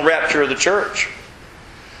pre-tribulational rapture of the church.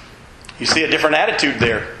 You see a different attitude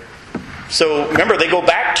there. So remember, they go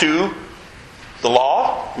back to the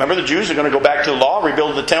law. Remember, the Jews are going to go back to the law,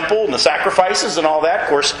 rebuild the temple and the sacrifices and all that. Of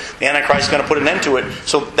course, the Antichrist is going to put an end to it.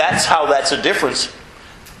 So that's how that's a difference.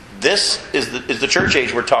 This is the church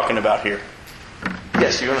age we're talking about here.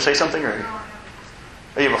 Yes, you want to say something? Or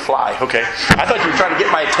oh, you have a fly. Okay. I thought you were trying to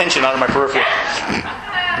get my attention out of my peripheral.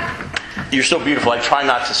 You're so beautiful. I try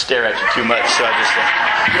not to stare at you too much, so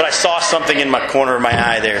but I saw something in my corner of my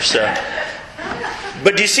eye there. So,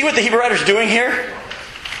 but do you see what the Hebrew writer's doing here?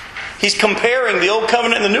 He's comparing the Old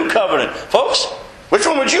Covenant and the New Covenant. Folks, which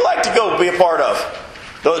one would you like to go be a part of?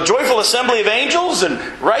 The joyful assembly of angels and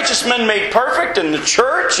righteous men made perfect, and the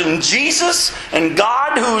church and Jesus and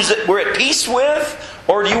God we're at peace with?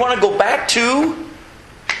 Or do you want to go back to,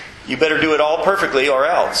 you better do it all perfectly or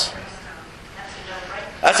else?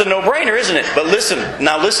 That's a no-brainer, isn't it? But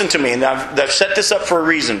listen to me. And I've set this up for a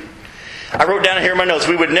reason. I wrote down here in my notes,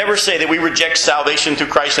 we would never say that we reject salvation through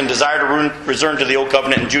Christ and desire to return to the Old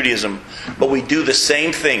Covenant and Judaism. But we do the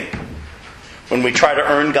same thing when we try to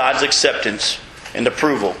earn God's acceptance and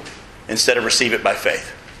approval instead of receive it by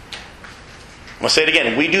faith. I'll say it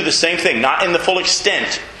again. We do the same thing, not in the full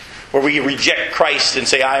extent where we reject Christ and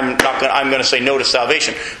say, I'm going to say no to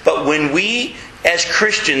salvation. But when we, as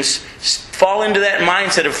Christians, fall into that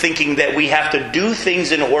mindset of thinking that we have to do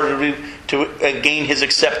things in order to gain His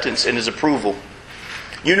acceptance and His approval.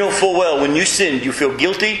 You know full well when you sinned, you feel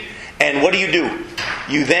guilty, and what do?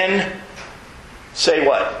 You then say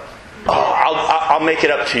what? Oh, I'll make it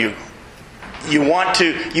up to you. You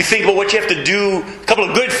think about what you have to do, a couple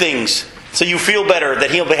of good things, so you feel better, that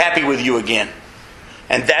He'll be happy with you again.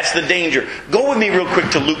 And that's the danger. Go with me real quick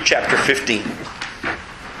to Luke chapter 15.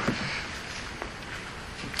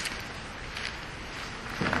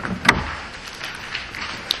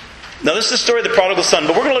 Now this is the story of the prodigal son,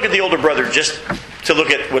 but we're going to look at the older brother just to look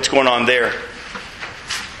at what's going on there.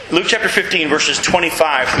 Luke chapter 15, verses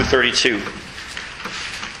 25 through 32.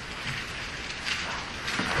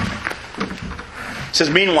 It says,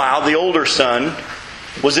 "Meanwhile, the older son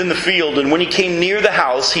was in the field, and when he came near the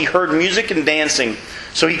house, he heard music and dancing.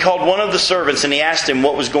 So he called one of the servants, and he asked him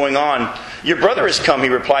what was going on. 'Your brother has come,' he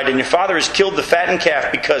replied, 'and your father has killed the fattened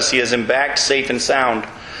calf because he has him back safe and sound.'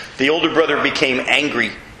 The older brother became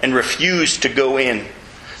angry and refused to go in.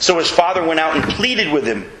 So his father went out and pleaded with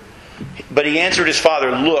him. But he answered his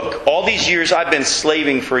father, look, all these years I've been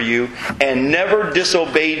slaving for you and never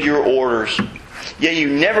disobeyed your orders. Yet you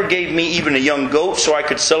never gave me even a young goat so I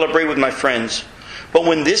could celebrate with my friends. But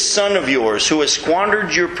when this son of yours, who has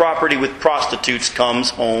squandered your property with prostitutes,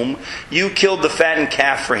 comes home, you killed the fattened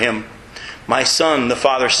calf for him. My son, the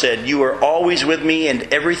father said, you are always with me and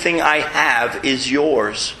everything I have is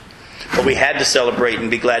yours. But we had to celebrate and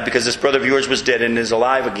be glad because this brother of yours was dead and is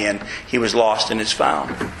alive again. He was lost and is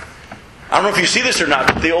found. I don't know if you see this or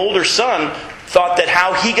not, but the older son thought that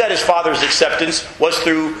how he got his father's acceptance was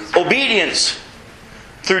through obedience.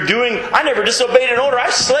 Through doing, I never disobeyed an order. I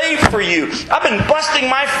slaved for you. I've been busting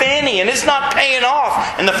my fanny and it's not paying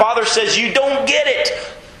off. And the father says, you don't get it.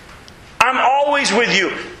 I'm always with you.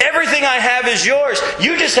 Everything I have is yours.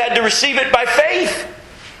 You just had to receive it by faith.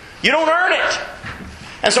 You don't earn it.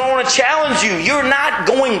 And so I want to challenge you. You're not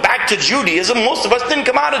going back to Judaism. Most of us didn't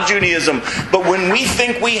come out of Judaism. But when we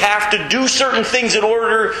think we have to do certain things in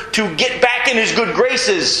order to get back in His good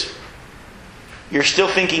graces, you're still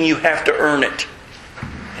thinking you have to earn it.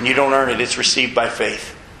 And you don't earn it. It's received by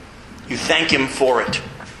faith. You thank Him for it.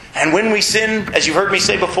 And when we sin, as you've heard me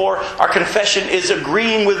say before, our confession is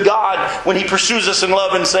agreeing with God when He pursues us in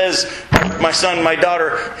love and says, my son, my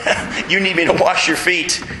daughter, you need me to wash your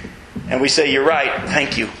feet. And we say, you're right,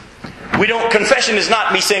 thank you. Confession is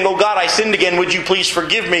not me saying, oh God, I sinned again, would you please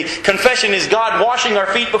forgive me? Confession is God washing our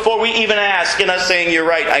feet before we even ask and us saying, you're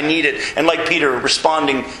right, I need it. And like Peter,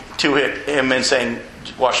 responding to Him and saying,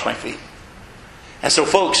 wash my feet. And so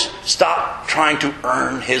folks, stop trying to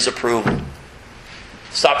earn His approval.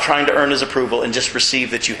 Stop trying to earn His approval and just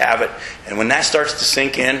receive that you have it. And when that starts to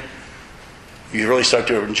sink in, you really start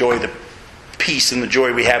to enjoy the peace and the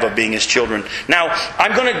joy we have of being His children. Now,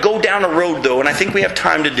 I'm going to go down a road, though, and I think we have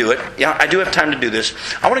time to do it. Yeah, I do have time to do this.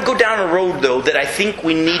 I want to go down a road, though, that I think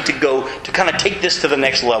we need to go to kind of take this to the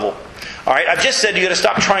next level. All right, I've just said you got to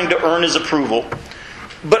stop trying to earn His approval.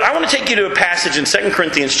 But I want to take you to a passage in 2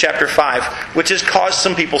 Corinthians chapter 5, which has caused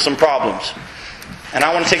some people some problems. And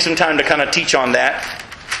I want to take some time to kind of teach on that.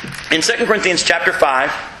 In 2 Corinthians chapter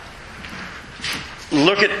 5,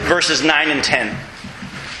 look at verses 9 and 10.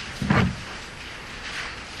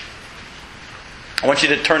 I want you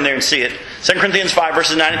to turn there and see it. 2 Corinthians 5,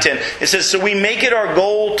 verses 9 and 10. It says, so we make it our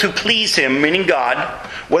goal to please Him, meaning God,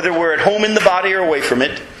 whether we're at home in the body or away from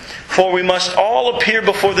it. For we must all appear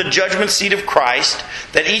before the judgment seat of Christ,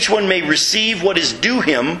 that each one may receive what is due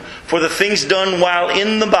him for the things done while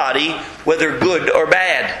in the body, whether good or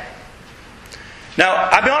bad. Now,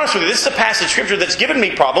 I'll be honest with you, this is a passage of Scripture that's given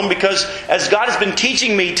me problem because as God has been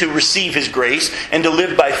teaching me to receive His grace and to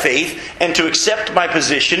live by faith and to accept my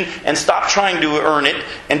position and stop trying to earn it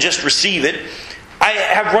and just receive it, I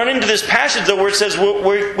have run into this passage though where it says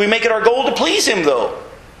we make it our goal to please Him though.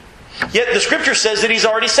 Yet the Scripture says that He's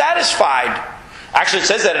already satisfied. Actually, it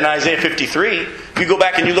says that in Isaiah 53. If you go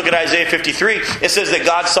back and you look at Isaiah 53, it says that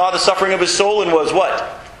God saw the suffering of His soul and was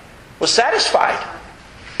what? Was satisfied.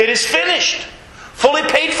 It is finished. Fully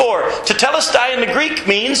paid for. Tetelestai in the Greek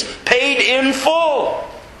means paid in full.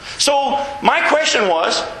 So my question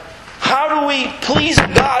was, how do we please a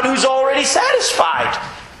God who's already satisfied?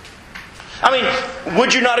 I mean,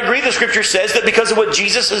 would you not agree the Scripture says that because of what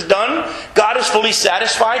Jesus has done, God is fully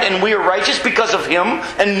satisfied and we are righteous because of Him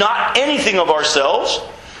and not anything of ourselves?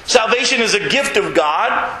 Salvation is a gift of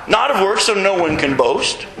God, not of works, so no one can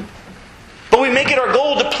boast. But we make it our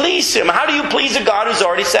goal to please Him. How do you please a God who's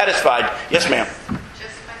already satisfied? Yes, ma'am.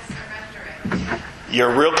 Just by surrendering.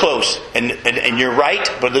 You're real close. And you're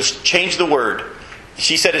right, but let's change the word.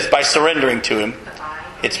 She said it's by surrendering to Him.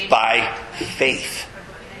 It's by faith.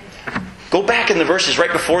 Go back in the verses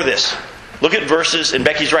right before this. Look at verses, and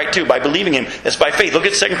Becky's right too, by believing Him. It's by faith. Look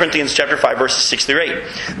at 2 Corinthians chapter 5, verses 6 through 8.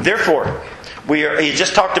 Therefore, he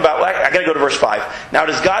just talked about, I got to go to verse 5. Now it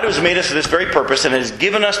is God who has made us for this very purpose and has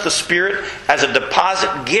given us the Spirit as a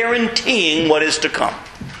deposit guaranteeing what is to come.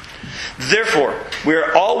 Therefore, we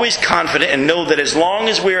are always confident and know that as long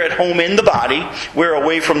as we are at home in the body, we are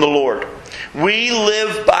away from the Lord. We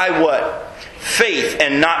live by what? Faith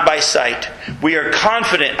and not by sight. We are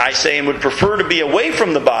confident, I say, and would prefer to be away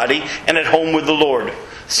from the body and at home with the Lord.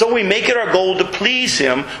 So we make it our goal to please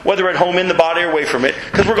Him, whether at home in the body or away from it,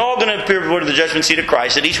 because we're all going to appear before the judgment seat of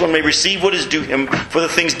Christ, that each one may receive what is due him for the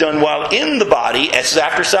things done while in the body, as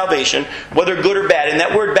after salvation, whether good or bad. And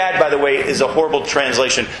that word bad, by the way, is a horrible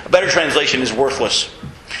translation. A better translation is worthless.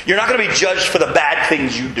 You're not going to be judged for the bad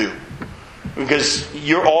things you do, because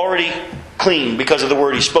you're already clean because of the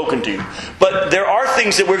word He's spoken to you. But there are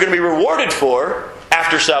things that we're going to be rewarded for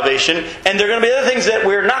after salvation, and there are going to be other things that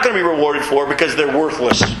we're not going to be rewarded for because they're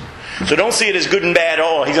worthless. So don't see it as good and bad.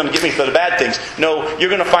 Oh, he's going to get me for the bad things. No, you're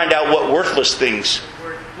going to find out what worthless things.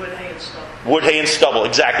 Wood, hay, and stubble. Wood, hay, and stubble.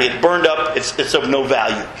 Exactly. It's burned up. It's of no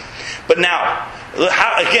value. But now,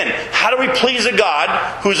 how do we please a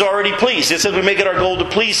God who's already pleased? It says we make it our goal to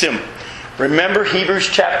please Him. Remember Hebrews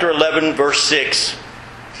chapter 11, verse 6.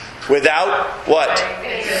 Without what?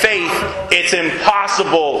 Faith, it's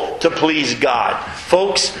impossible to please God.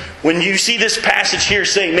 Folks, when you see this passage here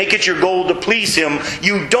saying, make it your goal to please Him,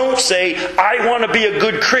 you don't say, I want to be a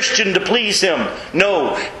good Christian to please Him.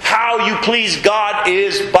 No. How you please God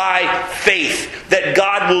is by faith. That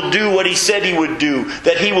God will do what He said He would do.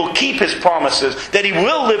 That He will keep His promises. That He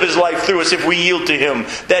will live His life through us if we yield to Him.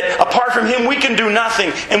 That apart from Him we can do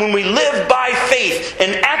nothing. And when we live by faith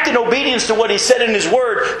and act in obedience to what He said in His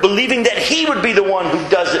Word, believing that He would be the one who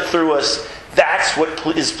does it through us, that's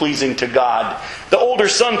what is pleasing to God. The older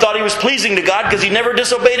son thought he was pleasing to God because he never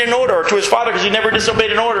disobeyed an order, or to his father because he never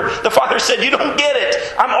disobeyed an order. The father said, you don't get it.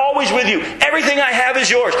 I'm always with you. Everything I have is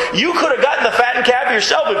yours. You could have gotten the fattened calf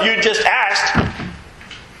yourself if you'd just asked.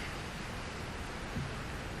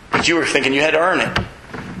 But you were thinking you had to earn it.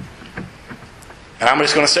 And I'm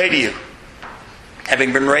just going to say to you,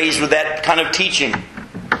 having been raised with that kind of teaching,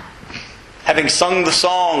 having sung the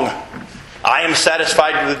song, I am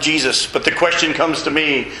satisfied with Jesus. But the question comes to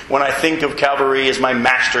me when I think of Calvary, is my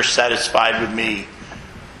Master satisfied with me?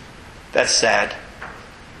 That's sad.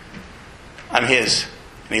 I'm His,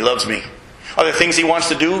 and He loves me. Are there things He wants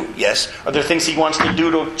to do? Yes. Are there things He wants to do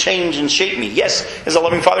to change and shape me? Yes. As a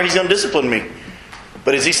loving Father, He's going to discipline me.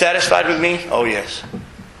 But is He satisfied with me? Oh, yes.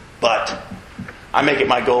 But I make it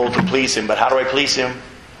my goal to please Him. But how do I please Him?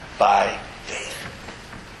 By faith.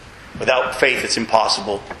 Without faith, it's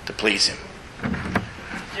impossible to please Him.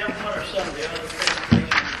 Jim, what are some of the other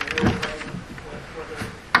translations of the word,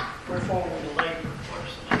 wherefore we labor? What are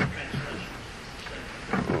some other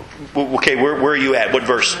translations? Okay, where are you at? What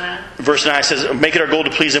verse? 9. Verse 9 says, make it our goal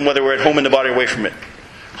to please Him whether we're at home in the body or away from it.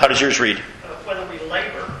 How does yours read? Whether we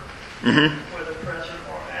labor, whether present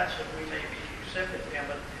or absent, we may be accepted of Him.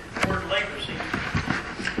 But the word labor seems...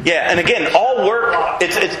 Yeah, and again, all work,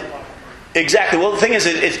 it's exactly. Well, the thing is,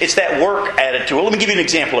 it's that work attitude. Well, let me give you an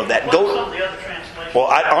example of that. What are some of the other translations? Well,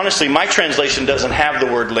 honestly, my translation doesn't have the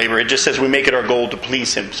word labor. It just says we make it our goal to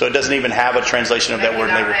please Him. So it doesn't even have a translation of that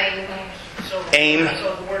word labor. Aim.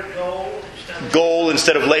 So the word goal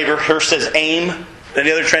instead of labor. Hers says aim. Any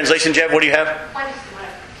other translation, Jeff? What do you have?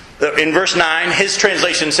 In verse 9, his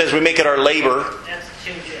translation says we make it our labor. That's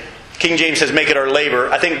King James. King James says make it our labor.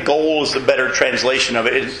 I think goal is the better translation of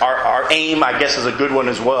it. Our aim, I guess, is a good one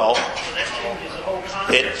as well. So that changes the whole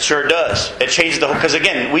concept. It sure does. It changes the whole... Because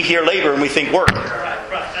again, we hear labor and we think work. Right.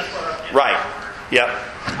 That's what Right. Yep.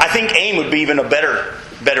 I think aim would be even a better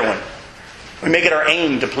one. We make it our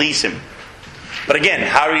aim to please Him. But again,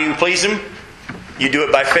 how do you please Him? You do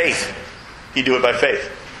it by faith. You do it by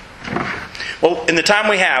faith. Well, in the time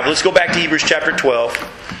we have, let's go back to Hebrews chapter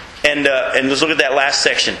 12 and let's look at that last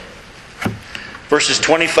section. Verses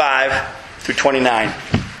 25 through 29. It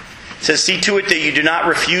says, see to it that you do not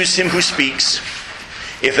refuse Him who speaks.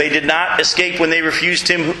 If they did not escape when they refused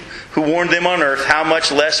Him who warned them on earth, how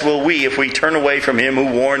much less will we if we turn away from Him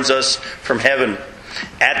who warns us from heaven?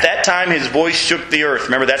 At that time His voice shook the earth.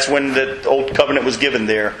 Remember, that's when the old covenant was given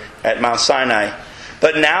there at Mount Sinai.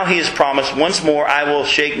 But now He has promised, once more I will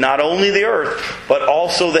shake not only the earth, but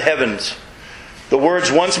also the heavens. The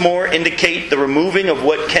words once more indicate the removing of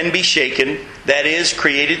what can be shaken, that is,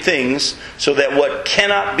 created things, so that what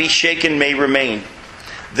cannot be shaken may remain.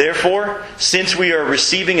 Therefore, since we are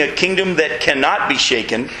receiving a kingdom that cannot be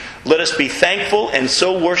shaken, let us be thankful and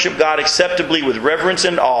so worship God acceptably with reverence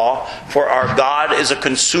and awe, for our God is a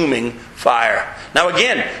consuming fire. Now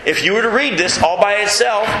again, if you were to read this all by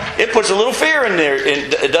itself, it puts a little fear in there,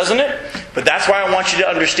 doesn't it? But that's why I want you to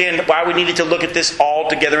understand why we needed to look at this all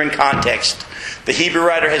together in context. The Hebrew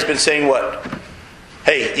writer has been saying what?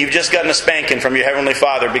 Hey, you've just gotten a spanking from your Heavenly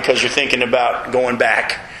Father because you're thinking about going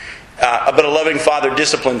back. But a loving Father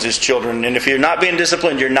disciplines His children. And if you're not being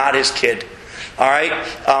disciplined, you're not His kid. All right?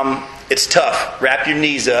 It's tough. Wrap your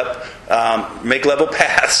knees up. Make level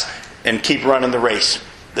paths. And keep running the race.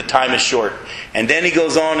 The time is short. And then he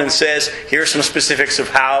goes on and says, here are some specifics of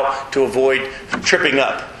how to avoid tripping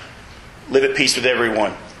up. Live at peace with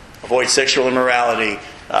everyone. Avoid sexual immorality.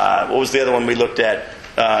 What was the other one we looked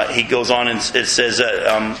at? He goes on and it says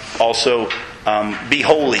also be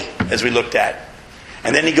holy, as we looked at.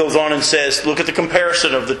 And then he goes on and says, look at the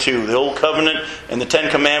comparison of the two. The Old Covenant and the Ten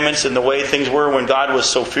Commandments and the way things were when God was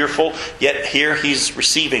so fearful. Yet here He's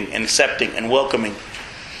receiving and accepting and welcoming.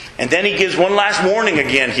 And then he gives one last warning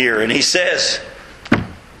again here. And he says,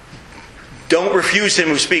 don't refuse him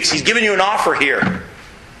who speaks. He's giving you an offer here.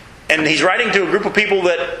 And he's writing to a group of people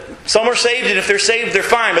that some are saved, and if they're saved, they're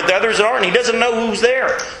fine, but the others aren't. He doesn't know who's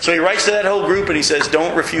there. So he writes to that whole group and he says,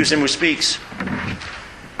 don't refuse him who speaks.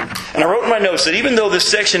 And I wrote in my notes that even though this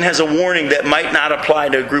section has a warning that might not apply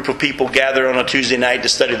to a group of people gathered on a Tuesday night to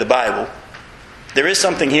study the Bible, there is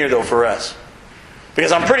something here, though, for us.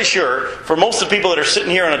 Because I'm pretty sure, for most of the people that are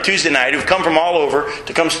sitting here on a Tuesday night who've come from all over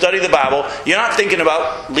to come study the Bible, you're not thinking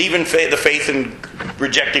about leaving the faith and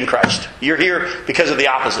rejecting Christ. You're here because of the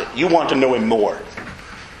opposite. You want to know Him more.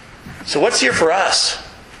 So what's here for us?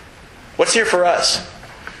 What's here for us?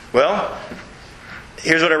 Well,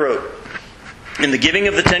 here's what I wrote. In the giving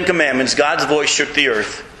of the Ten Commandments, God's voice shook the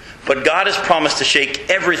earth. But God has promised to shake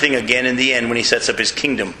everything again in the end when He sets up His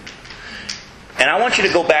kingdom. And I want you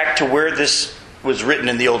to go back to where this was written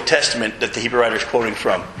in the Old Testament that the Hebrew writer is quoting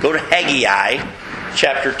from. Go to Haggai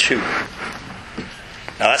chapter 2. Now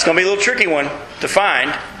that's going to be a little tricky one to find.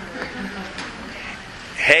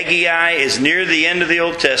 Haggai is near the end of the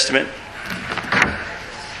Old Testament.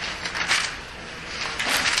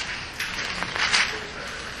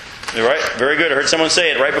 Right? Very good. I heard someone say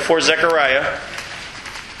it right before Zechariah.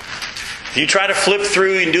 If you try to flip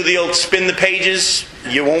through and do the old spin the pages,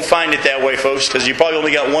 you won't find it that way, folks, because you probably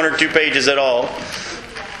only got 1 or 2 pages at all.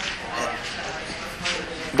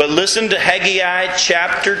 But listen to Haggai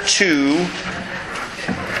chapter 2,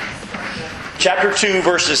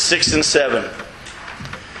 verses 6 and 7.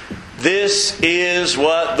 This is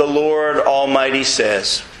what the Lord Almighty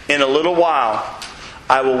says. In a little while,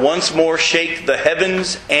 I will once more shake the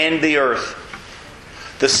heavens and the earth,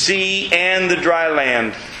 the sea and the dry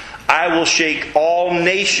land. I will shake all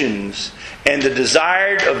nations, and the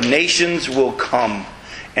desired of nations will come,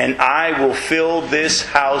 and I will fill this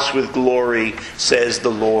house with glory, says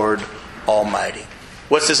the Lord Almighty.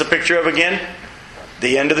 What's this a picture of again?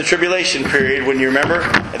 The end of the tribulation period, when you remember,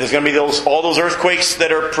 there's going to be all those earthquakes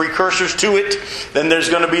that are precursors to it. Then there's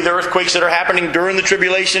going to be the earthquakes that are happening during the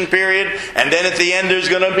tribulation period. And then at the end there's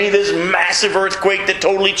going to be this massive earthquake that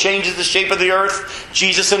totally changes the shape of the earth.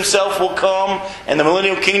 Jesus Himself will come, and the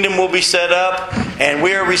millennial kingdom will be set up, and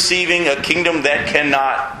we are receiving a kingdom that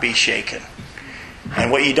cannot be shaken. And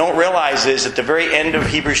what you don't realize is at the very end of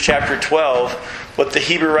Hebrews chapter 12, what the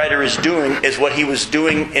Hebrew writer is doing is what he was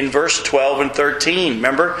doing in verse 12 and 13.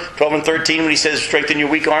 Remember 12 and 13 when he says, strengthen your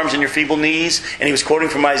weak arms and your feeble knees? And he was quoting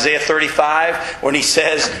from Isaiah 35 when he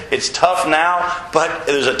says, it's tough now, but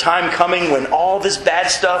there's a time coming when all this bad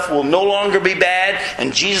stuff will no longer be bad,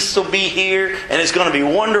 and Jesus will be here, and it's going to be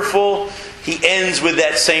wonderful. He ends with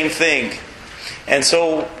that same thing. And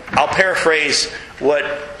so I'll paraphrase what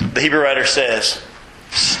the Hebrew writer says.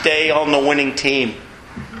 Stay on the winning team.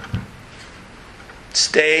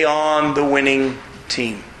 Stay on the winning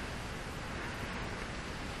team.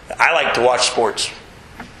 I like to watch sports.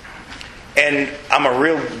 And I'm a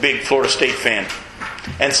real big Florida State fan.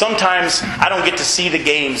 And sometimes I don't get to see the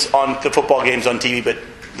football games on TV, but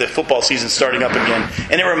the football season's starting up again.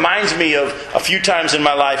 And it reminds me of a few times in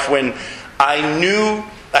my life when I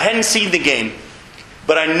hadn't seen the game,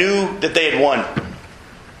 but I knew that they had won.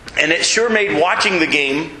 And it sure made watching the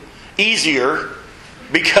game easier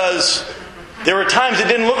because there were times it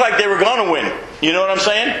didn't look like they were going to win. You know what I'm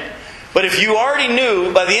saying? But if you already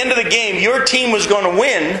knew by the end of the game your team was going to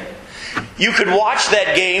win, you could watch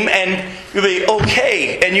that game and you'd be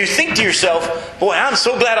okay. And you think to yourself, boy, I'm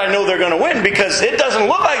so glad I know they're going to win because it doesn't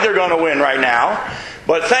look like they're going to win right now.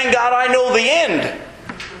 But thank God I know the end.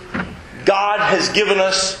 God has given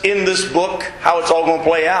us in this book how it's all going to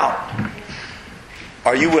play out.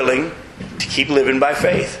 Are you willing to keep living by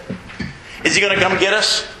faith? Is He going to come get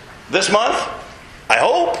us this month? I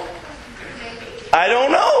hope. I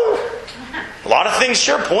don't know. A lot of things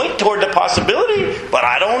sure point toward the possibility, but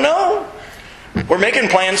I don't know. We're making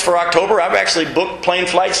plans for October. I've actually booked plane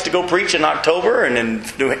flights to go preach in October and in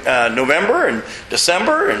November and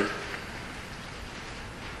December.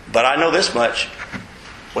 But I know this much.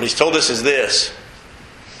 What He's told us is this.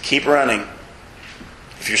 Keep running.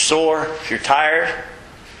 If you're sore, if you're tired,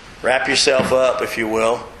 wrap yourself up, if you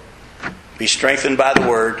will. Be strengthened by the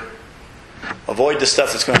Word. Avoid the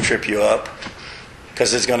stuff that's going to trip you up,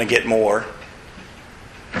 because it's going to get more.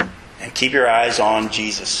 And keep your eyes on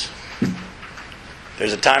Jesus.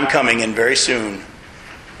 There's a time coming, and very soon,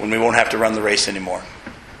 when we won't have to run the race anymore.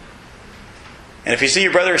 And if you see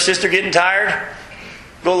your brother or sister getting tired,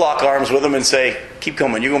 go lock arms with them and say, keep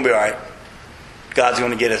coming, you're going to be all right. God's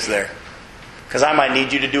going to get us there. Because I might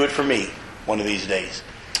need you to do it for me one of these days.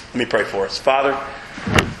 Let me pray for us. Father,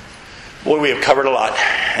 boy, we have covered a lot.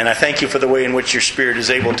 And I thank You for the way in which Your Spirit is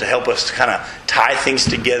able to help us to kind of tie things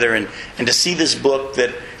together and to see this book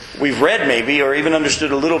that we've read maybe, or even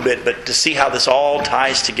understood a little bit, but to see how this all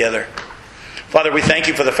ties together. Father, we thank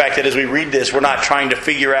you for the fact that as we read this, we're not trying to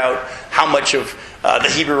figure out how much of the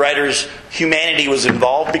Hebrew writer's humanity was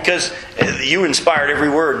involved, because you inspired every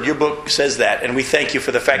word. Your book says that. And we thank you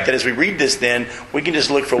for the fact that as we read this then, we can just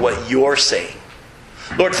look for what you're saying.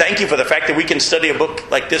 Lord, thank you for the fact that we can study a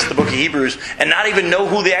book like this, the book of Hebrews, and not even know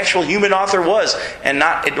who the actual human author was. And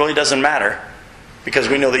it really doesn't matter, because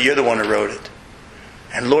we know that you're the one who wrote it.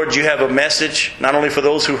 And Lord, you have a message, not only for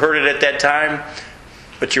those who heard it at that time,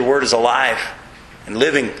 but your word is alive and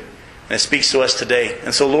living, and it speaks to us today.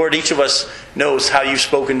 And so, Lord, each of us knows how you've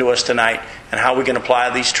spoken to us tonight and how we can apply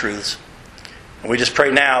these truths. And we just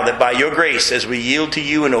pray now that by your grace, as we yield to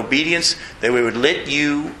you in obedience, that we would let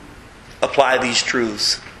you apply these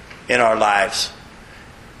truths in our lives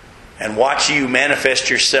and watch you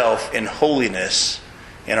manifest yourself in holiness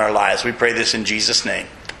in our lives. We pray this in Jesus' name.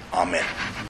 Amen.